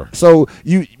impression. Never. So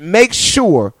you make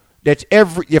sure that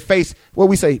your face, what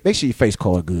we say, make sure your face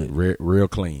card good. Real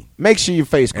clean. Make sure your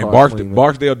face card clean.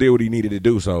 Barksdale did what he needed to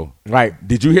do, so. Right.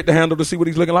 Did you hit the handle to see what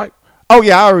he's looking like? Oh,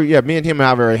 yeah. Me and him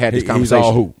have already had this conversation. He's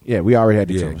all hoop. Yeah, we already had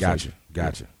this conversation.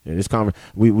 Gotcha. Yeah, this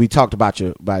we talked about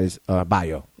his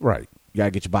bio. Right. You got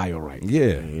to get your bio right.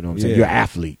 Yeah. You know what I'm saying? You're an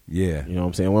athlete. Yeah. You know what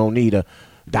I'm saying? We don't need a ...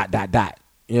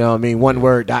 You know what I mean? One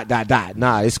word, ...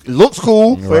 Nah, it looks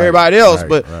cool for everybody else,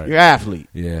 but you're an athlete.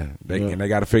 Yeah. And they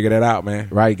got to figure that out, man.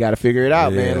 Right. You got to figure it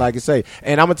out, man, like I say.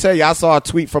 And I'm going to tell you, I saw a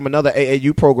tweet from another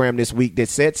AAU program this week that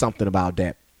said something about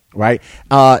that, right?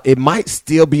 It might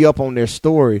still be up on their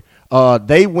story.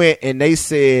 They went and they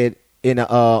said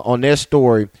on their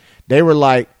story, they were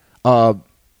like, go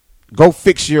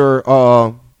fix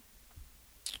your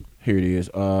here it is.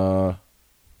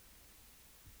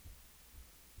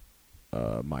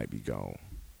 Might be gone.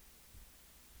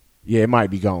 Yeah, it might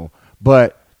be gone.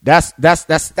 But that's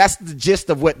the gist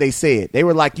of what they said. They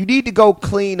were like, you need to go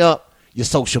clean up your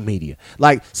social media.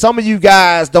 Like, some of you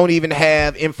guys don't even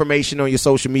have information on your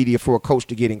social media for a coach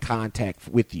to get in contact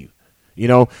with you. You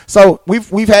know, so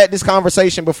we've had this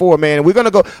conversation before, man, and we're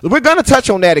gonna touch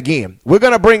on that again. We're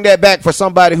gonna bring that back for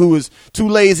somebody who is too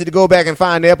lazy to go back and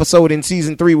find the episode in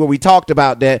season 3 where we talked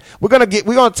about that. We're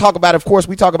gonna talk about, of course,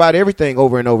 we talk about everything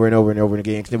over and over and over and over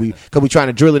again because we're trying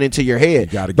to drill it into your head.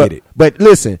 You gotta get it. But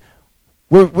listen,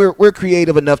 we're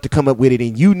creative enough to come up with it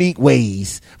in unique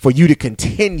ways for you to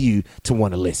continue to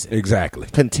want to listen. Exactly.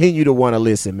 Continue to want to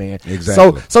listen, man.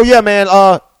 Exactly. So yeah, man.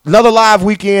 Another live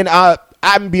weekend.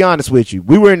 I'm gonna be honest with you.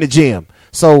 We were in the gym,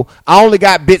 so I only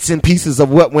got bits and pieces of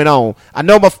what went on. I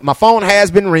know my phone has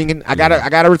been ringing. I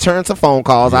gotta return some phone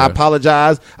calls. I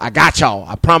apologize. I got y'all.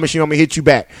 I promise you, I'm gonna hit you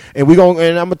back, and I'm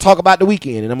gonna talk about the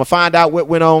weekend, and I'm gonna find out what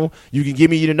went on. You can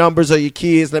give me the numbers of your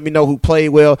kids. Let me know who played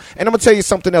well, and I'm gonna tell you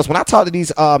something else. When I talk to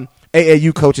these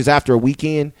AAU coaches after a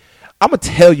weekend, I'm gonna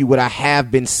tell you what I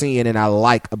have been seeing and I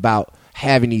like about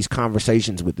having these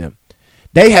conversations with them.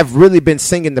 They have really been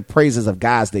singing the praises of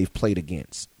guys they've played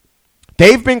against.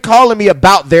 They've been calling me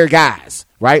about their guys,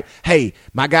 right? Hey,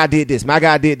 my guy did this. My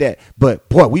guy did that. But,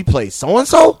 boy, we played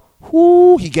so-and-so.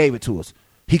 Whoo, he gave it to us.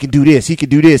 He can do this. He can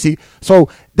do this. And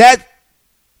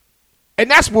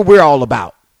that's what we're all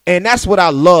about. And that's what I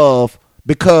love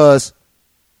because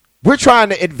we're trying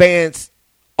to advance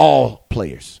all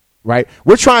players, right?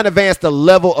 We're trying to advance the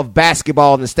level of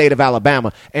basketball in the state of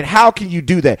Alabama. And how can you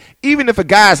do that? Even if a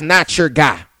guy's not your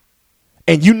guy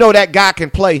and you know that guy can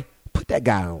play, put that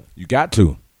guy on. You got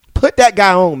to. Put that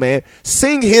guy on, man.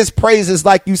 Sing his praises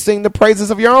like you sing the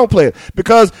praises of your own player.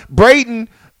 Because Braden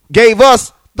gave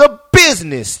us the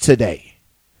business today.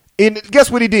 And guess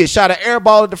what he did? Shot an air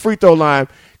ball at the free throw line.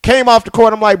 Came off the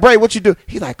court. I'm like, Bray, what you do?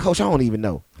 He's like, Coach, I don't even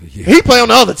know. Yeah. He play on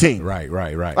the other team. Right.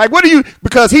 Like, what do you?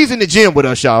 Because he's in the gym with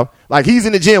us, y'all. Like, he's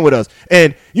in the gym with us.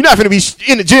 And you're not going to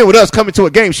be in the gym with us coming to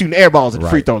a game shooting air balls at the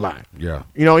free throw line. Yeah.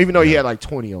 You know, even though he had like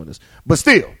 20 on us. But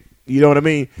still. You know what I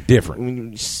mean? Different. When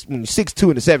you're 6'2"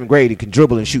 in the 7th grade and can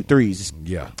dribble and shoot threes, it's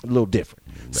a little different.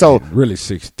 So really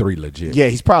 6'3" legit. Yeah,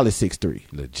 he's probably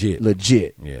 6'3".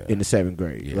 Legit. Yeah. In the 7th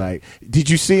grade. Yeah. Like,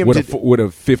 did you see him with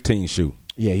a 15 shoe?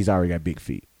 Yeah, he's already got big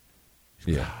feet.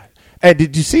 Yeah. God. And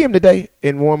did you see him today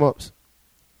in warm-ups?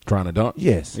 Trying to dunk?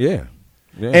 Yes. Yeah.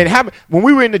 And when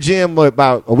we were in the gym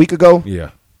about a week ago,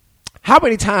 yeah, how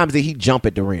many times did he jump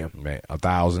at the rim? Man,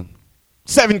 1,000.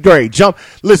 7th grade, jump.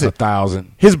 Listen,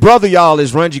 1,000. His brother, y'all,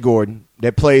 is Rungy Gordon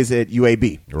that plays at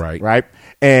UAB. Right.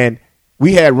 And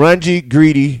we had Rungy,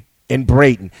 Greedy, and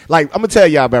Braden. Like, I'm gonna tell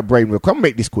y'all about Braden real quick. I'm gonna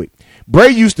make this quick. Bray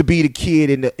used to be the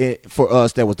kid for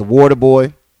us that was the water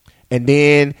boy. And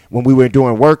then when we were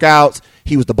doing workouts,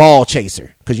 he was the ball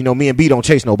chaser. Because, you know, me and B don't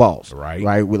chase no balls.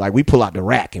 Right. We pull out the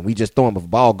rack and we just throw them. If a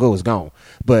ball goes, gone.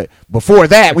 But before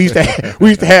that, we used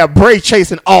to have Bray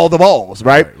chasing all the balls.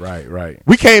 Right.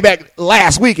 We came back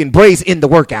last week and Bray's in the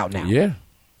workout now. Yeah.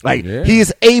 He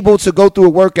is able to go through a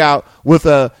workout with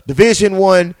a Division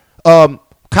I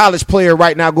college player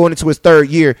right now going into his 3rd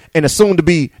year and a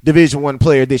soon-to-be Division I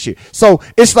player this year. So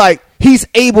it's like he's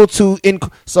able to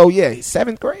 – so, yeah,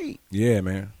 7th grade. Yeah,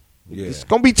 man. Yeah. It's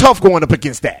going to be tough going up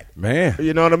against that. Man.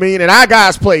 You know what I mean? And our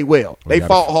guys played well. They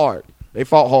fought hard.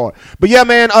 But, yeah,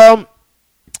 man,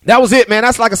 that was it, man.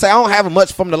 That's like I say, I don't have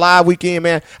much from the live weekend,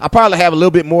 man. I'll probably have a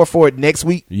little bit more for it next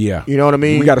week. Yeah. You know what I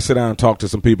mean? We got to sit down and talk to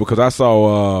some people because I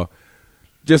saw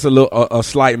just a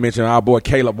slight mention of our boy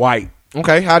Caleb White.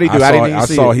 Okay, how'd he do? I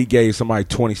saw he gave somebody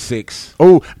 26.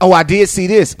 Oh, I did see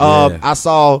this. I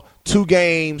saw 2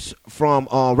 games from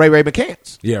Ray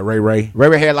McCants. Yeah, Ray.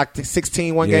 Ray had like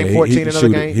 16 one game, 14 another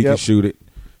game. He can shoot it.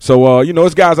 So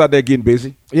it's guys out there getting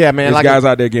busy. Yeah, man. It's guys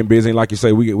out there getting busy. And like you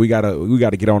say, we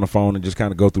gotta get on the phone and just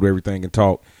kind of go through everything and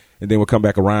talk, and then we'll come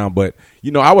back around. But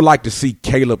I would like to see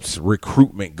Caleb's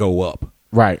recruitment go up.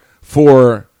 Right.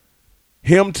 For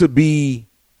him to be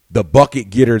the bucket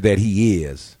getter that he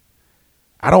is.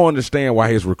 I don't understand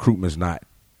why his recruitment's not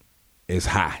as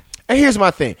high. And here's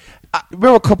my thing. I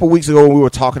remember a couple weeks ago when we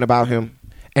were talking about him,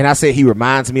 and I said he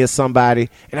reminds me of somebody,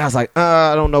 and I was like,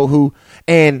 I don't know who.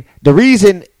 And the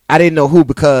reason I didn't know who,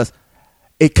 because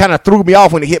it kind of threw me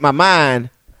off when it hit my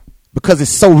mind, because it's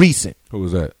so recent. Who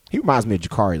was that? He reminds me of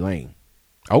Jakari Lane.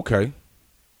 Okay.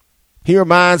 He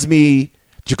reminds me,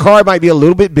 Jakari might be a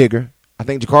little bit bigger. I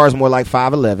think Jakari's more like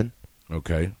 5'11".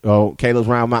 Okay. Oh, Caleb's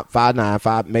around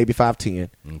 5'9", maybe 5'10".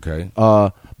 Okay.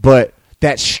 But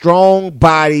that strong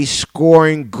body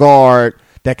scoring guard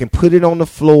that can put it on the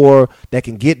floor, that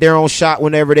can get their own shot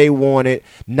whenever they want it.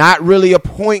 Not really a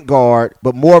point guard,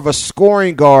 but more of a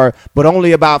scoring guard, but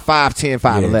only about 5'10",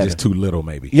 5'11". Yeah, just too little,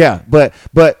 maybe. Yeah, but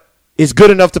it's good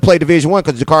enough to play Division I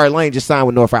because Jakari Lane just signed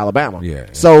with North Alabama. Yeah.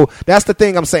 So that's the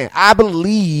thing I'm saying. I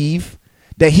believe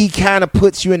that he kind of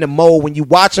puts you in the mold. When you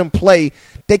watch him play,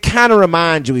 they kind of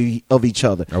remind you of each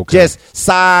other. Okay. Just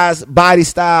size, body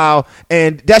style,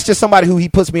 and that's just somebody who he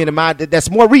puts me in the mind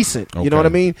that's more recent. Okay. You know what I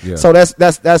mean? Yeah. So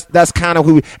that's kind of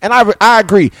who. And I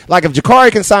agree. Like if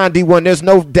Jakari can sign D1, there's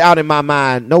no doubt in my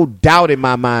mind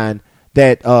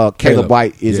that Caleb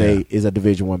White is a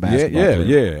Division I basketball player.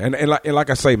 Yeah. And like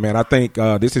I say, man, I think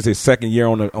this is his 2nd year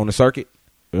on the circuit.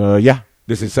 Yeah.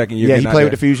 This is his 2nd year. Yeah, he played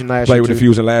with the Fusion last year. Played with the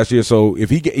Fusion last year. So if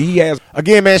he has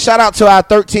again, man, shout out to our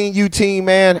 13U team,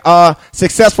 man.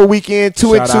 Successful weekend,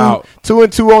 2-2,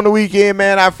 2-2 on the weekend,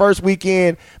 man. Our first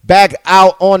weekend back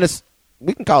out on the.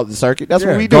 We can call it the circuit. That's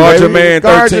what we do. Guard your man,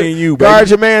 13U, baby. Guard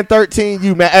your man,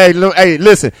 13U, man. Hey,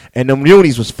 listen. And them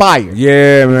unis was fire.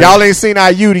 Yeah, man. Y'all ain't seen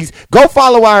our unis. Go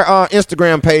follow our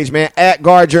Instagram page, man, at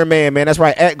Guard Your Man, man. That's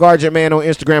right, at Guard Your Man on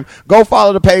Instagram. Go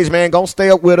follow the page, man. Go stay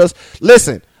up with us.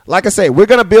 Listen, like I say, we're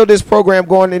going to build this program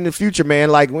going in the future, man.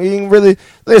 Like, we ain't really,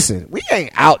 listen, we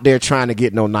ain't out there trying to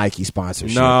get no Nike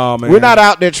sponsorship. No, man. We're not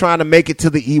out there trying to make it to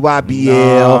the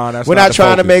EYBL. No, we're not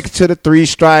trying to make it to the Three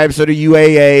Stripes or the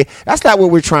UAA. That's not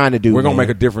what we're trying to do. We're going to make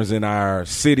a difference in our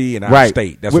city and our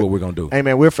state. That's what we're going to do. Hey,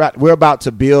 man, we're about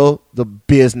to build the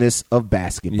business of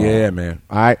basketball. Yeah, man.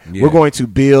 All right? Yeah. We're going to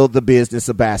build the business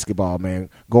of basketball, man,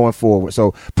 going forward.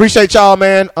 So, appreciate y'all,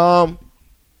 man.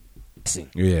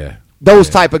 Yeah. Those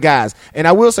type of guys. And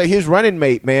I will say his running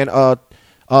mate, man,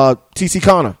 TC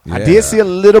Connor. Yeah. I did see a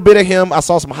little bit of him. I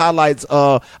saw some highlights.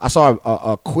 I saw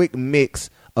a quick mix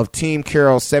of Team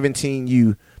Carroll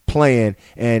 17U playing,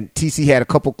 and TC had a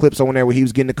couple clips on there where he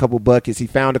was getting a couple buckets. He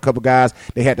found a couple guys.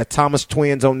 They had the Thomas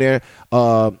twins on there,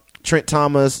 Trent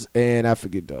Thomas, and I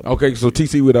forget the Okay, so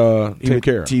TC with Team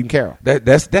Carroll. Team Carroll.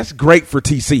 That's great for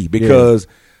TC because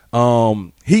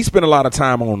he spent a lot of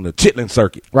time on the Chitlin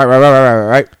circuit.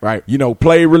 Right. You know,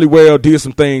 played really well, did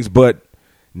some things, but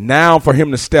now for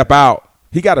him to step out,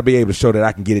 he got to be able to show that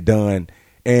I can get it done.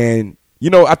 And you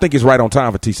know, I think it's right on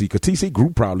time for TC because TC grew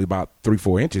probably about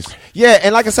 3-4 inches. Yeah,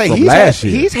 and like I say,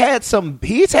 he's had some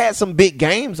big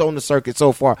games on the circuit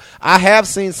so far. I have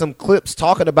seen some clips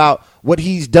talking about what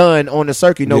he's done on the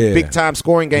circuit. You know, big time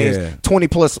scoring games,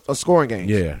 20+ scoring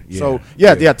games. So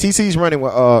TC's running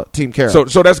with Team Carroll.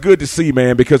 So that's good to see,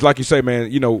 man. Because like you say,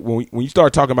 man, you know, when you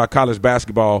start talking about college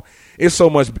basketball, it's so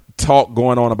much talk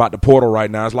going on about the portal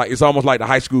right now. It's almost like the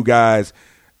high school guys.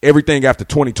 Everything after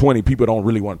 2020, people don't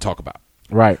really want to talk about.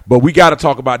 Right, but we got to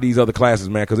talk about these other classes,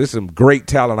 man, because there's some great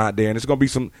talent out there, and it's gonna be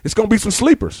some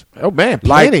sleepers. Oh man,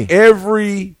 plenty. Like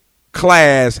every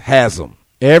class has them.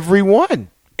 Every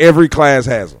class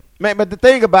has them, man. But the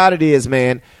thing about it is,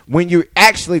 man, when you're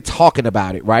actually talking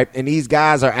about it, right, and these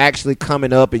guys are actually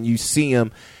coming up, and you see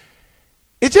them,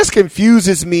 it just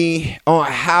confuses me on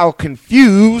how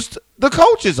confused the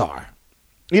coaches are.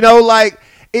 You know, like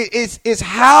it's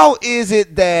how is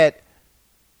it that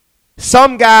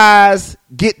some guys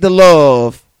get the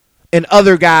love and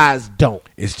other guys don't?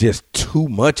 It's just too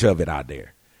much of it out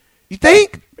there. You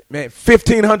think? Man,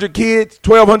 1,500 kids,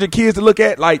 1,200 kids to look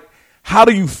at. Like, how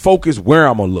do you focus where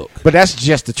I'm going to look? But that's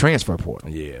just the transfer portal.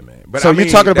 Yeah, man. But so you're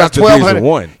talking about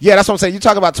 1,200. Yeah, that's what I'm saying. You're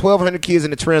talking about 1,200 kids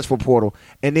in the transfer portal,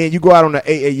 and then you go out on the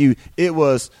AAU. It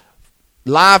was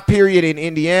live period in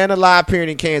Indiana, live period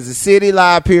in Kansas City,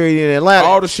 live period in Atlanta.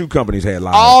 All the shoe companies had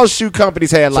live. All shoe companies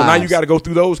had live. So now you got to go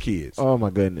through those kids. Oh my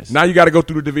goodness. Now you got to go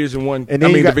through the Division 1.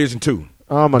 Division 2.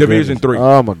 Oh my Division goodness. 3.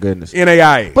 Oh my goodness.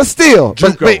 NAIA. But still,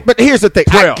 but here's the thing.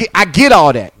 I get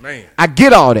all that. Man. I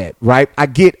get all that, right? I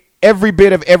get every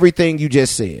bit of everything you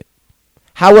just said.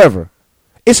 However,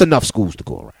 it's enough schools to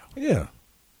go around. Yeah.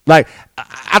 Like,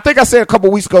 I think I said a couple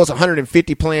weeks ago, it's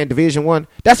 150 playing Division 1.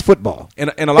 That's football.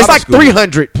 And a lot it's of like schools,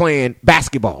 300 playing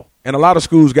basketball. And a lot of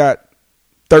schools got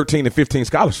 13 and 15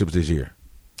 scholarships this year.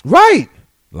 Right.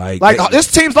 Like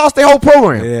this team's lost their whole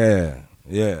program.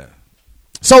 Yeah.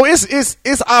 So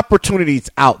it's opportunities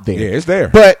out there. Yeah, it's there.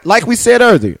 But like we said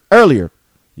earlier,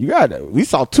 we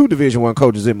saw 2 Division 1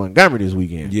 coaches in Montgomery this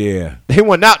weekend. Yeah. They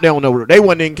weren't out there on the road. They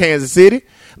weren't in Kansas City.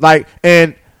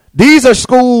 And these are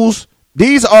schools.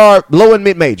 These are low and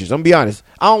mid majors. I'm gonna be honest.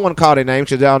 I don't want to call their names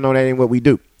because y'all know that ain't what we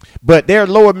do. But they're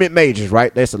lower mid majors,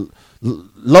 right? That's a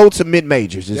low to mid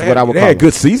majors is what I would call. They had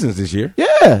good seasons this year.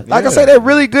 Yeah, like I said, they're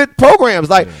really good programs.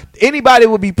 Like anybody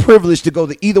would be privileged to go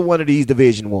to either one of these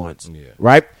Division 1s,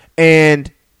 right?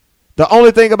 And the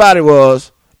only thing about it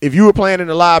was, if you were playing in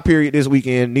the live period this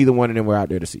weekend, neither one of them were out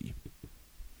there to see you.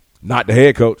 Not the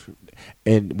head coach.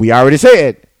 And we already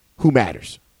said who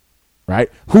matters. Right?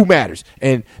 Who matters?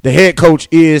 And the head coach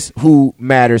is who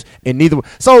matters. And neither.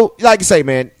 So, like you say,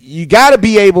 man, you got to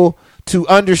be able to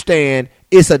understand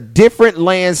it's a different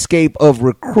landscape of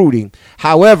recruiting.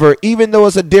 However, even though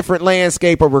it's a different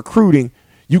landscape of recruiting,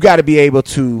 you got to be able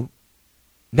to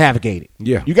navigate it.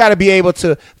 Yeah. You got to be able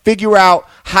to figure out,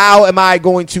 how am I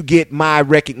going to get my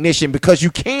recognition? Because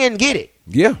you can get it.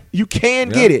 Yeah. You can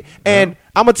get it. And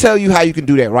I'm going to tell you how you can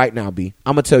do that right now, B.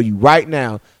 I'm going to tell you right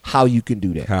now how you can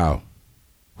do that. How?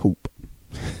 Hoop.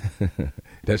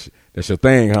 That's your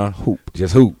thing, huh? Hoop.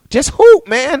 Just hoop. Just hoop,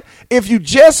 man. If you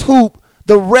just hoop,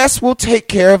 the rest will take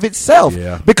care of itself.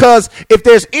 Yeah. Because if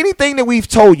there's anything that we've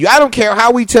told you, I don't care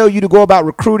how we tell you to go about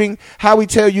recruiting, how we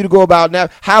tell you to go about now,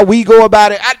 how we go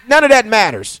about it, none of that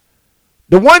matters.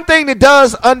 The one thing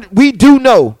that we do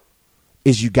know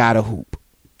is you got to hoop.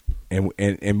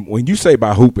 And when you say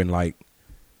by hooping, like,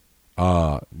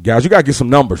 guys, you got to get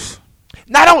some numbers.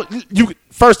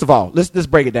 First of all, let's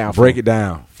break it down. Break it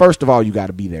down. First of all, you got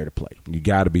to be there to play. You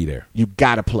got to be there. You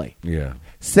got to play. Yeah.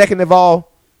 Second of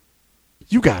all,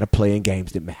 you got to play in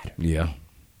games that matter. Yeah.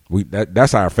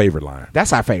 That's our favorite line.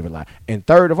 That's our favorite line. And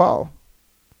third of all,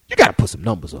 you got to put some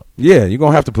numbers up. Yeah, you're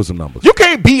going to have to put some numbers. You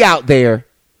can't be out there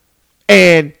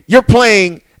and you're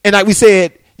playing, and like we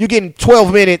said, you're getting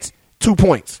 12 minutes, 2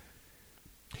 points.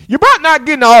 You're about not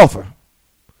getting an offer.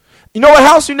 You know what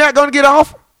else you're not going to get an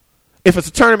offer? If it's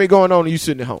a tournament going on and you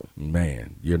sitting at home.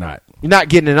 Man, you're not. You're not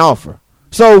getting an offer.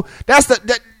 So that's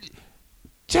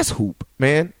just hoop,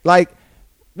 man. Like,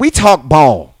 we talk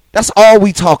ball. That's all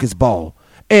we talk is ball.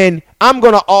 And I'm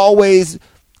going to always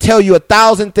tell you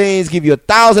 1,000 things, give you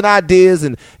 1,000 ideas,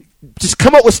 and just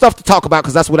come up with stuff to talk about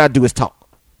because that's what I do is talk.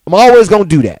 I'm always going to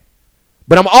do that.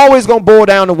 But I'm always going to boil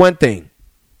down to one thing.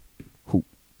 Hoop.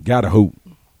 Gotta hoop.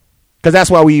 Because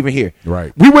that's why we even here.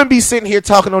 Right. We wouldn't be sitting here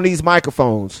talking on these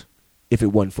microphones if it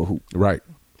wasn't for hoop. Right.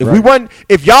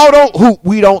 If y'all don't hoop,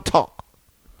 we don't talk.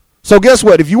 So guess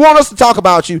what? If you want us to talk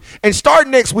about you, and start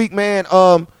next week, man,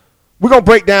 we're going to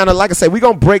break down, like I said, we're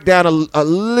going to break down a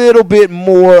little bit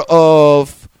more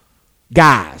of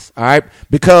guys, all right?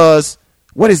 Because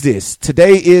what is this?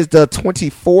 Today is the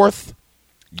 24th.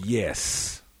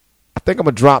 Yes. I think I'm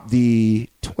going to drop the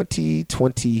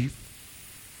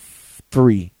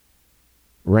 2023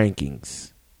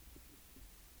 rankings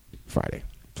Friday.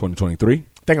 2023? I think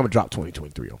I'm going to drop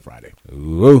 2023 on Friday.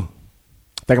 Ooh. I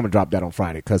think I'm going to drop that on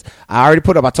Friday because I already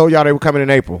put up. I told y'all they were coming in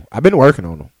April. I've been working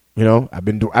on them. You know, I've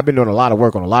been doing a lot of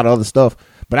work on a lot of other stuff,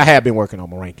 but I have been working on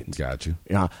my rankings. Got you.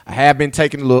 You know, I have been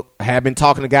taking a look. I have been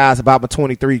talking to guys about my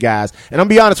 23 guys. And I'm going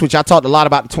to be honest with you, I talked a lot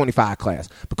about the 25 class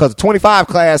because the 25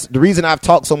 class, the reason I've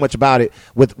talked so much about it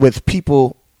with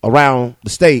people around the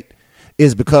state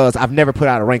is because I've never put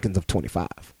out a rankings of 25.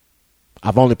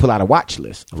 I've only put out a watch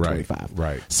list of 25.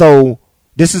 Right. So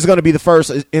this is going to be the first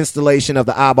installation of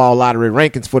the eyeball lottery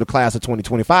rankings for the class of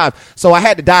 2025. So I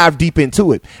had to dive deep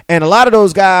into it. And a lot of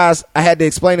those guys, I had to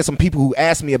explain to some people who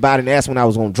asked me about it and asked when I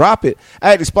was going to drop it. I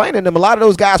had to explain to them a lot of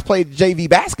those guys played JV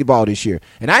basketball this year.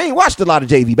 And I ain't watched a lot of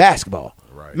JV basketball.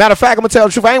 Right. Matter of fact, I'm going to tell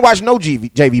the truth. I ain't watched no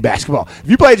JV basketball. If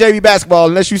you play JV basketball,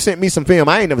 unless you sent me some film,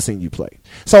 I ain't never seen you play.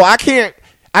 So I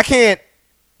can't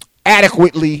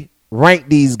adequately rank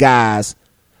these guys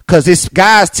because this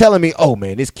guy's telling me, oh,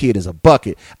 man, this kid is a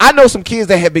bucket. I know some kids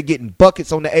that have been getting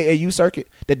buckets on the AAU circuit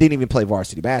that didn't even play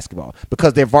varsity basketball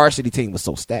because their varsity team was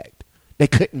so stacked. They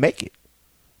couldn't make it.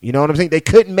 You know what I'm saying? They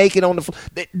couldn't make it on the floor.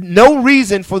 No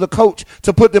reason for the coach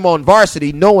to put them on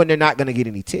varsity knowing they're not going to get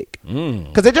any tick.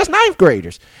 Because they're just ninth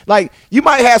graders. Like, you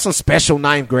might have some special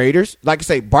ninth graders. Like I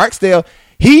say, Barksdale,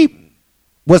 he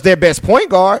was their best point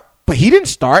guard, but he didn't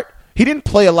start. He didn't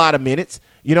play a lot of minutes.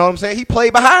 You know what I'm saying? He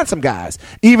played behind some guys.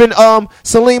 Even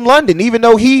Salim London, even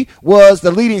though he was the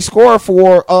leading scorer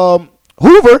for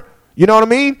Hoover, you know what I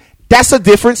mean? That's a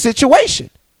different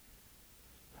situation.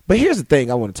 But here's the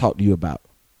thing I want to talk to you about.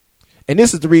 And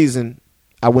this is the reason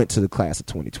I went to the class of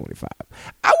 2025.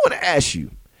 I want to ask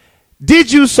you,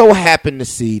 did you so happen to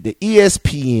see the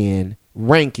ESPN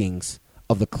rankings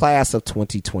of the class of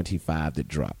 2025 that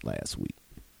dropped last week?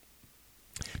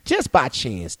 Just by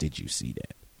chance, did you see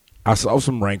that? I saw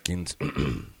some rankings.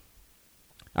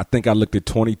 I think I looked at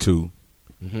 22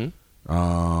 because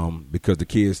the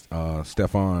kids,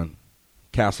 Stephon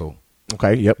Castle,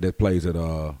 that plays at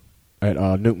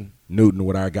Newton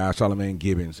with our guy Charlamagne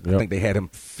Gibbons. I think they had him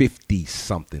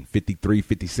 50-something, 53,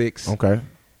 56. Okay.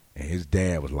 And his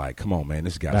dad was like, "Come on, man,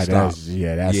 this got to stop."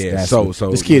 That's so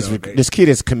this kid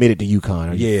is committed to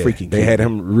UConn. Freaking they had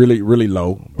him really, really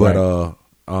low, but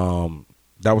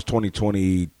that was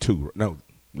 2022. No.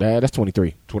 That's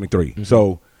 23. 23. Mm-hmm.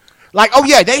 So, like,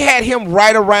 they had him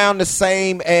right around the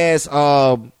same as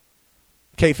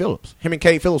K. Phillips. Him and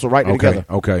K. Phillips were right there together.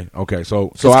 Okay.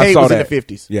 So I saw was that in the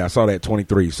 50s. Yeah, I saw that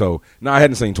 23. So no, I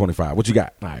hadn't seen 25. What you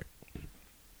got?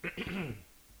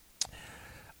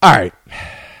 All right.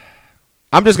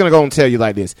 I'm just gonna go and tell you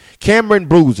like this. Cameron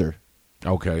Bruiser.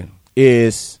 Okay.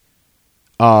 Is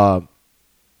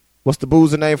what's the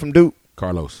Boozer name from Duke?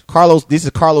 Carlos. This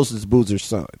is Carlos's Boozer's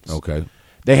sons. Okay.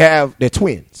 They're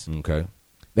twins. Okay.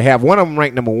 They have one of them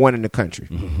ranked number 1 in the country.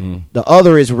 Mm-hmm. The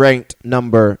other is ranked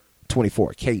number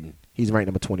 24. Caden. He's ranked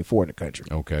number 24 in the country.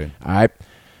 Okay. All right.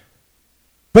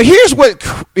 But here's what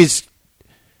is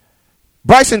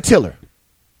Bryson Tiller.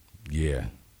 Yeah.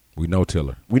 We know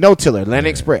Tiller. Atlanta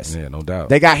Express. Yeah, no doubt.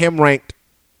 They got him ranked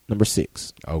number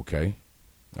 6. Okay.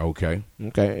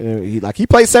 He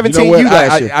played 17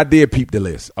 last year. I did peep the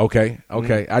list. Okay.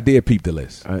 I did peep the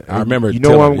list. I remember. You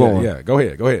know where I'm going. Yeah. Go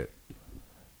ahead.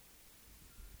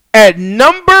 At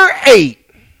number 8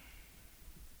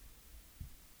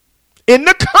 in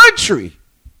the country,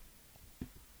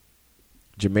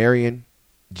 Jamarian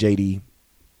J.D.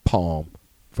 Palm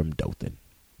from Dothan.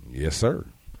 Yes, sir.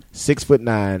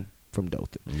 6'9", from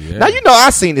Dothan. Yeah. Now, you know,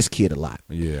 I've seen this kid a lot.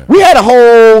 Yeah. We had a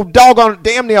whole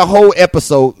damn near a whole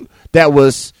episode that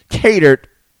was catered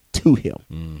to him.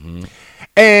 Mm-hmm.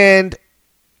 And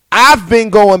I've been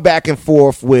going back and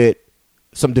forth with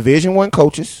some Division I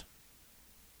coaches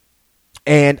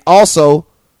and also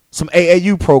some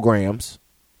AAU programs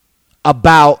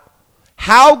about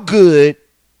how good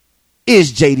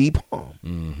is J.D. Palm.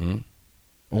 Mm-hmm.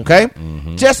 Okay?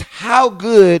 Mm-hmm. Just how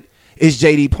good is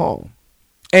J.D. Palm?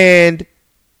 And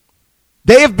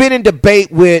they have been in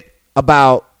debate with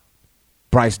about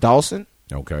Bryce Dawson,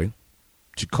 Okay.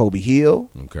 Jacoby Hill.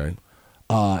 Okay.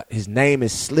 His name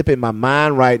is slipping my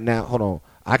mind right now. Hold on.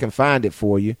 I can find it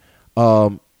for you.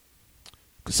 Salim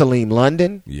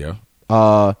London. Yeah.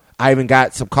 I even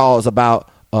got some calls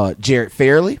about Jared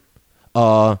Fairley.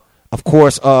 Of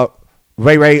course,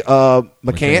 Ray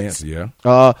McCants.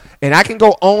 Yeah. And I can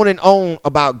go on and on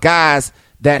about guys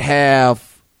that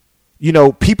have, you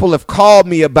know, people have called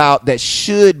me about that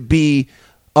should be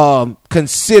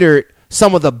considered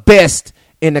some of the best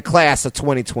in the class of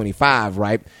 2025,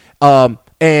 right?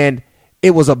 And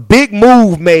it was a big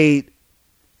move made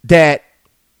that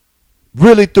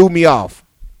really threw me off.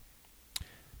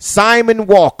 Simon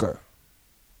Walker,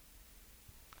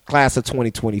 class of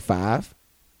 2025,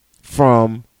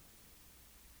 from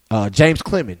James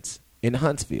Clemens in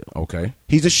Huntsville. Okay.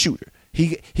 He's a shooter.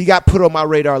 He got put on my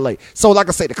radar late. So, like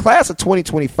I say, the class of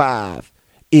 2025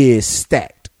 is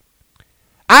stacked.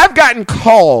 I've gotten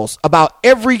calls about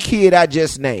every kid I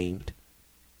just named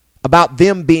about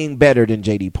them being better than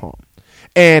J.D. Palm.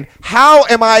 And how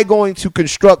am I going to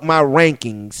construct my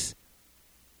rankings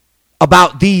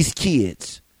about these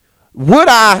kids? Would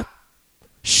I,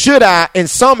 should I, and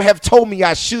some have told me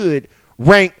I should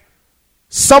rank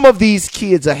some of these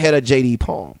kids ahead of J.D.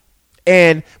 Palm.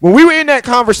 And when we were in that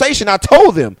conversation, I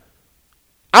told them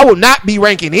I will not be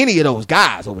ranking any of those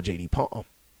guys over J.D. Palm.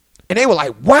 And they were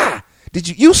like, why?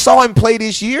 You saw him play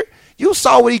this year? You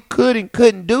saw what he could and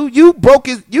couldn't do. You broke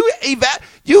his,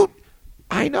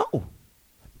 I know.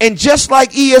 And just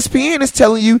like ESPN is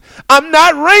telling you, I'm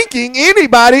not ranking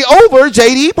anybody over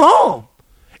J.D. Palm.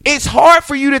 It's hard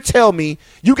for you to tell me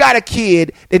you got a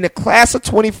kid in the class of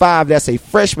 25 that's a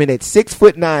freshman at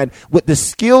 6'9" with the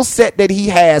skill set that he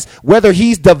has, whether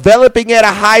he's developing at a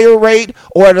higher rate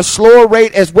or at a slower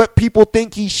rate as what people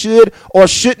think he should or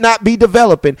should not be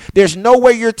developing. There's no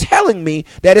way you're telling me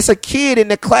that it's a kid in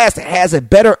the class that has a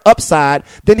better upside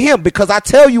than him, because I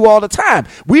tell you all the time,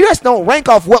 we just don't rank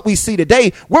off what we see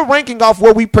today. We're ranking off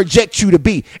where we project you to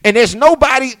be. And there's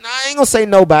nobody, I ain't going to say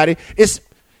nobody,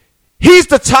 he's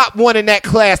the top one in that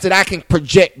class that I can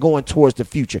project going towards the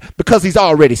future because he's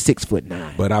already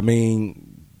 6'9". But I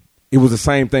mean, it was the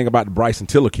same thing about the Bryson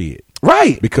Tiller kid.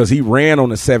 Right. Because he ran on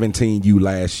the 17U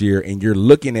last year, and you're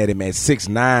looking at him at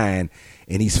 6'9",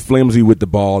 and he's flimsy with the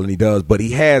ball, and he does, but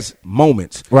he has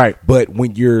moments. Right. But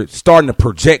when you're starting to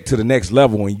project to the next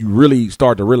level and you really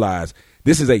start to realize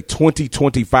this is a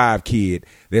 2025 kid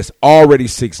that's already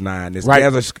 6'9", that right.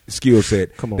 has a skill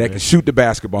set that can shoot the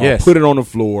basketball, yes. put it on the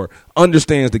floor,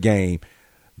 understands the game.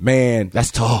 Man, that's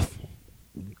tough.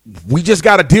 We just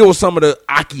got to deal with some of the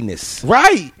ockiness.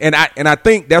 Right. And I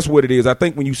think that's what it is. I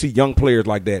think when you see young players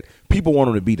like that, people want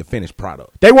them to be the finished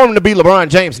product. They want them to be LeBron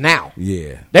James now.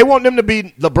 Yeah. They want them to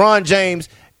be LeBron James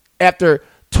after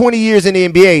 20 years in the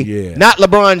NBA, yeah. Not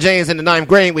LeBron James in the 9th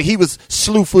grade where he was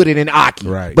slew-footed and ocky,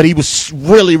 right. But he was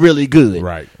really, really good.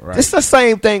 Right. It's the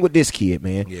same thing with this kid,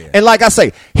 man. Yeah. And like I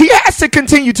say, he has to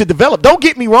continue to develop. Don't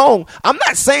get me wrong. I'm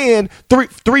not saying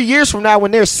three years from now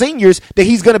when they're seniors that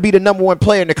he's going to be the number one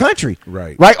player in the country,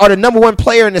 right? Or the number one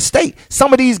player in the state.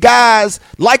 Some of these guys,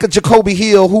 like a Jacoby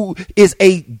Hill, who is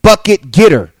a bucket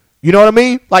getter. You know what I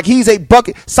mean? Like, he's a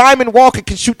bucket. Simon Walker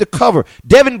can shoot the cover.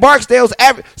 Devin Barksdale's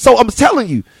average. So I'm telling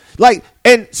you, like,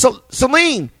 and so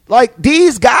Salim, like,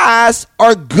 these guys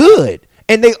are good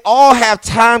and they all have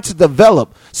time to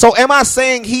develop. So am I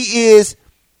saying he is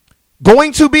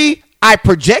going to be? I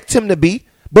project him to be.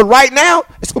 But right now,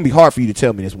 it's going to be hard for you to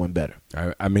tell me this one better.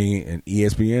 I mean, and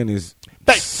ESPN is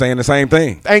saying the same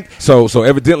thing. So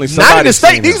evidently somebody's not in the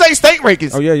state. These ain't state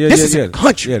rankings. Oh yeah. This is in the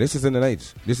country. Yeah, this is in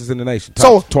the nation.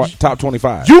 Top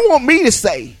 25. You want me to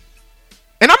say,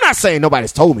 and I'm not saying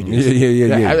nobody's told me this.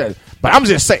 Yeah. But I'm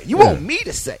just saying, you want me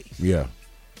to say,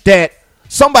 that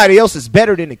somebody else is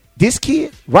better than this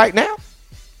kid right now?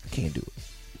 I can't do it.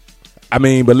 I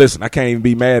mean, but listen, I can't even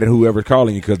be mad at whoever's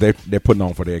calling you because they're putting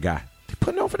on for their guy. They're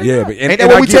putting on for their guy. But, ain't that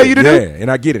what we tell you to do? Yeah, and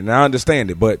I get it, and I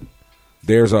understand it, but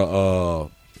there's a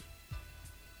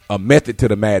method to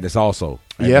the madness also.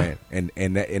 Yeah. Man.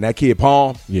 And that kid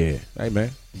Palm. Yeah. Hey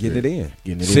man, getting it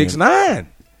in. 6'9".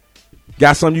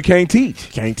 got something you can't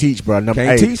teach. Can't teach, bro.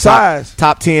 Can't teach size.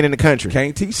 Top 10 in the country.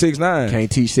 Can't teach 6'9". Can't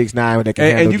teach 6'9".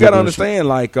 And you got to understand,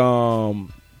 like,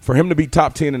 for him to be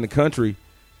top 10 in the country,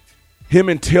 him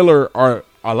and Tiller are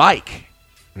alike.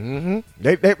 Mm-hmm.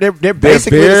 They're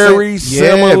basically very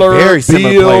similar, very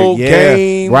similar build,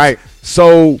 games. Right.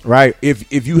 So right.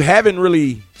 If you haven't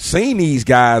really seen these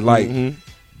guys, like,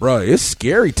 bro, it's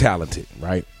scary talented.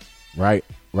 Right.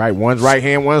 One's right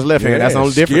hand, one's left hand. That's the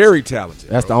only difference. Scary talented.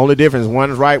 That's the only difference.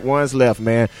 One's right, one's left,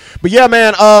 man. But yeah,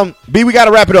 man. B, we got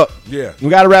to wrap it up. Yeah, we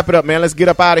got to wrap it up, man. Let's get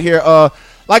up out of here.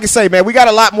 Like I say, man, we got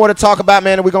a lot more to talk about,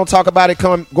 man, and we're going to talk about it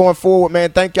going forward,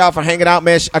 man. Thank y'all for hanging out,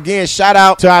 man. Again, shout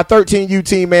out to our 13U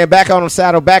team, man, back on the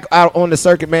saddle, back out on the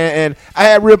circuit, man. And I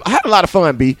had a lot of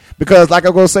fun, B, because like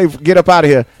I'm going to say, get up out of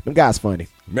here. Them guys funny.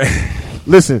 Man.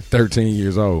 Listen. 13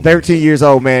 years old. 13 years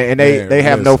old, man, and they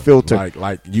have no filter.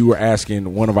 Like you were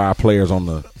asking one of our players on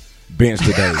the bench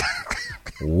today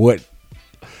what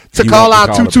to call out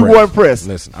 221 press.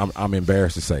 Listen, I'm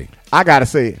embarrassed to say. I got to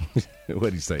say it.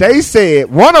 What'd he say? They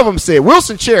said, one of them said,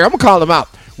 Wilson Cherry, I'm going to call him out.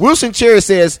 Wilson Cherry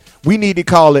says, we need to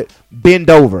call it bend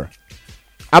over.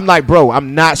 I'm like, bro,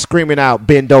 I'm not screaming out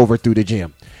bend over through the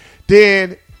gym.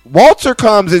 Then Walter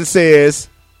comes and says,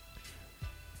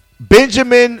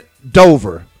 Benjamin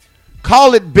Dover.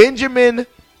 Call it Benjamin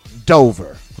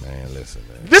Dover. Man, listen,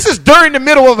 man. This is during the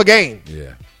middle of a game.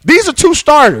 Yeah. These are two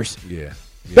starters. Yeah.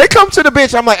 They come to the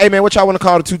bench. I'm like, hey, man, what y'all want to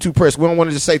call the 2-2 press? We don't want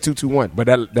to just say 2-2-1. But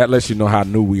that lets you know how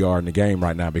new we are in the game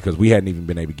right now because we hadn't even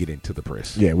been able to get into the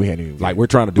press. Yeah, we hadn't even. Like, we're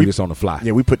trying to do this on the fly.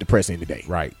 Yeah, we put the press in today.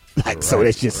 Right. So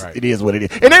it's just, it is what it is.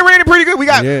 And they ran it pretty good. We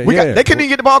got, they couldn't even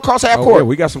get the ball across half court. Yeah,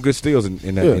 we got some good steals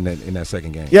in that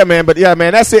second game. Yeah, man. But yeah,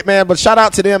 man, that's it, man. But shout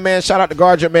out to them, man. Shout out to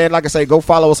Guard Your Man. Like I say, go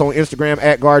follow us on Instagram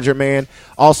at Guard Your Man.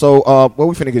 Also,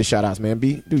 we finna get shout outs, man.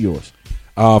 B, do yours.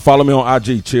 Follow me on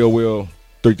IG,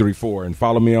 ChillWill334, and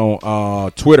follow me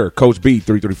on Twitter, Coach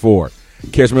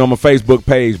B334. Catch me on my Facebook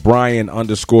page,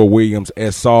 Brian_Williams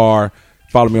SR.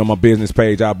 Follow me on my business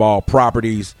page, Eyeball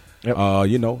Properties. Yep.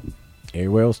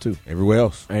 Everywhere else, too. Everywhere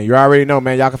else. And you already know,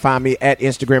 man, y'all can find me at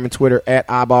Instagram and Twitter, at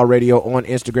Eyeball Radio on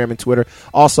Instagram and Twitter.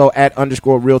 Also, at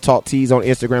 _Real Talk Tees on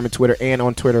Instagram and Twitter, and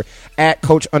on Twitter, at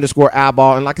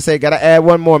Coach_Eyeball. And like I said, got to add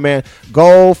one more, man.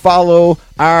 Go follow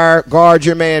our Guard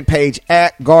Your Man page,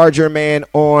 at Guard Your Man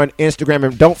on Instagram.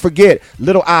 And don't forget,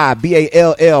 Little I,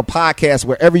 BALL podcast,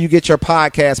 wherever you get your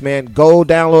podcast, man. Go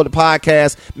download the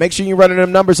podcast. Make sure you're running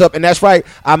them numbers up. And that's right,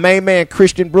 our main man,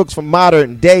 Christian Brooks from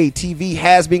Modern Day TV,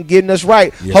 has been getting us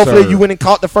right. Yes, hopefully sir. You went and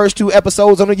caught the first 2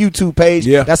 episodes on the YouTube page.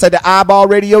 Yeah. That's at the Eyeball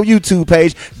Radio YouTube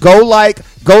page. Go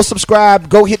go subscribe,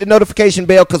 go hit the notification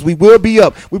bell because we will be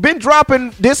up. We've been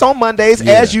dropping this on Mondays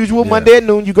as usual. Monday at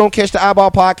noon, you're going to catch the Eyeball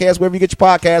podcast wherever you get your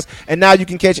podcast. And now you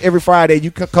can catch every Friday.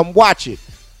 You can come watch it.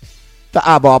 The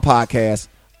Eyeball podcast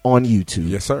on YouTube.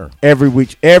 Yes, sir. Every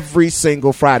week, every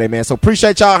single Friday, man. So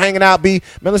appreciate y'all hanging out, B.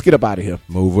 Man, let's get up out of here.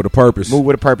 Move with a purpose. Move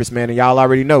with a purpose, man. And y'all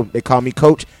already know they call me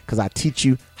Coach because I teach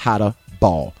you how to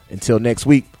ball. Until next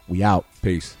week, we out.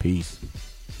 Peace. Peace.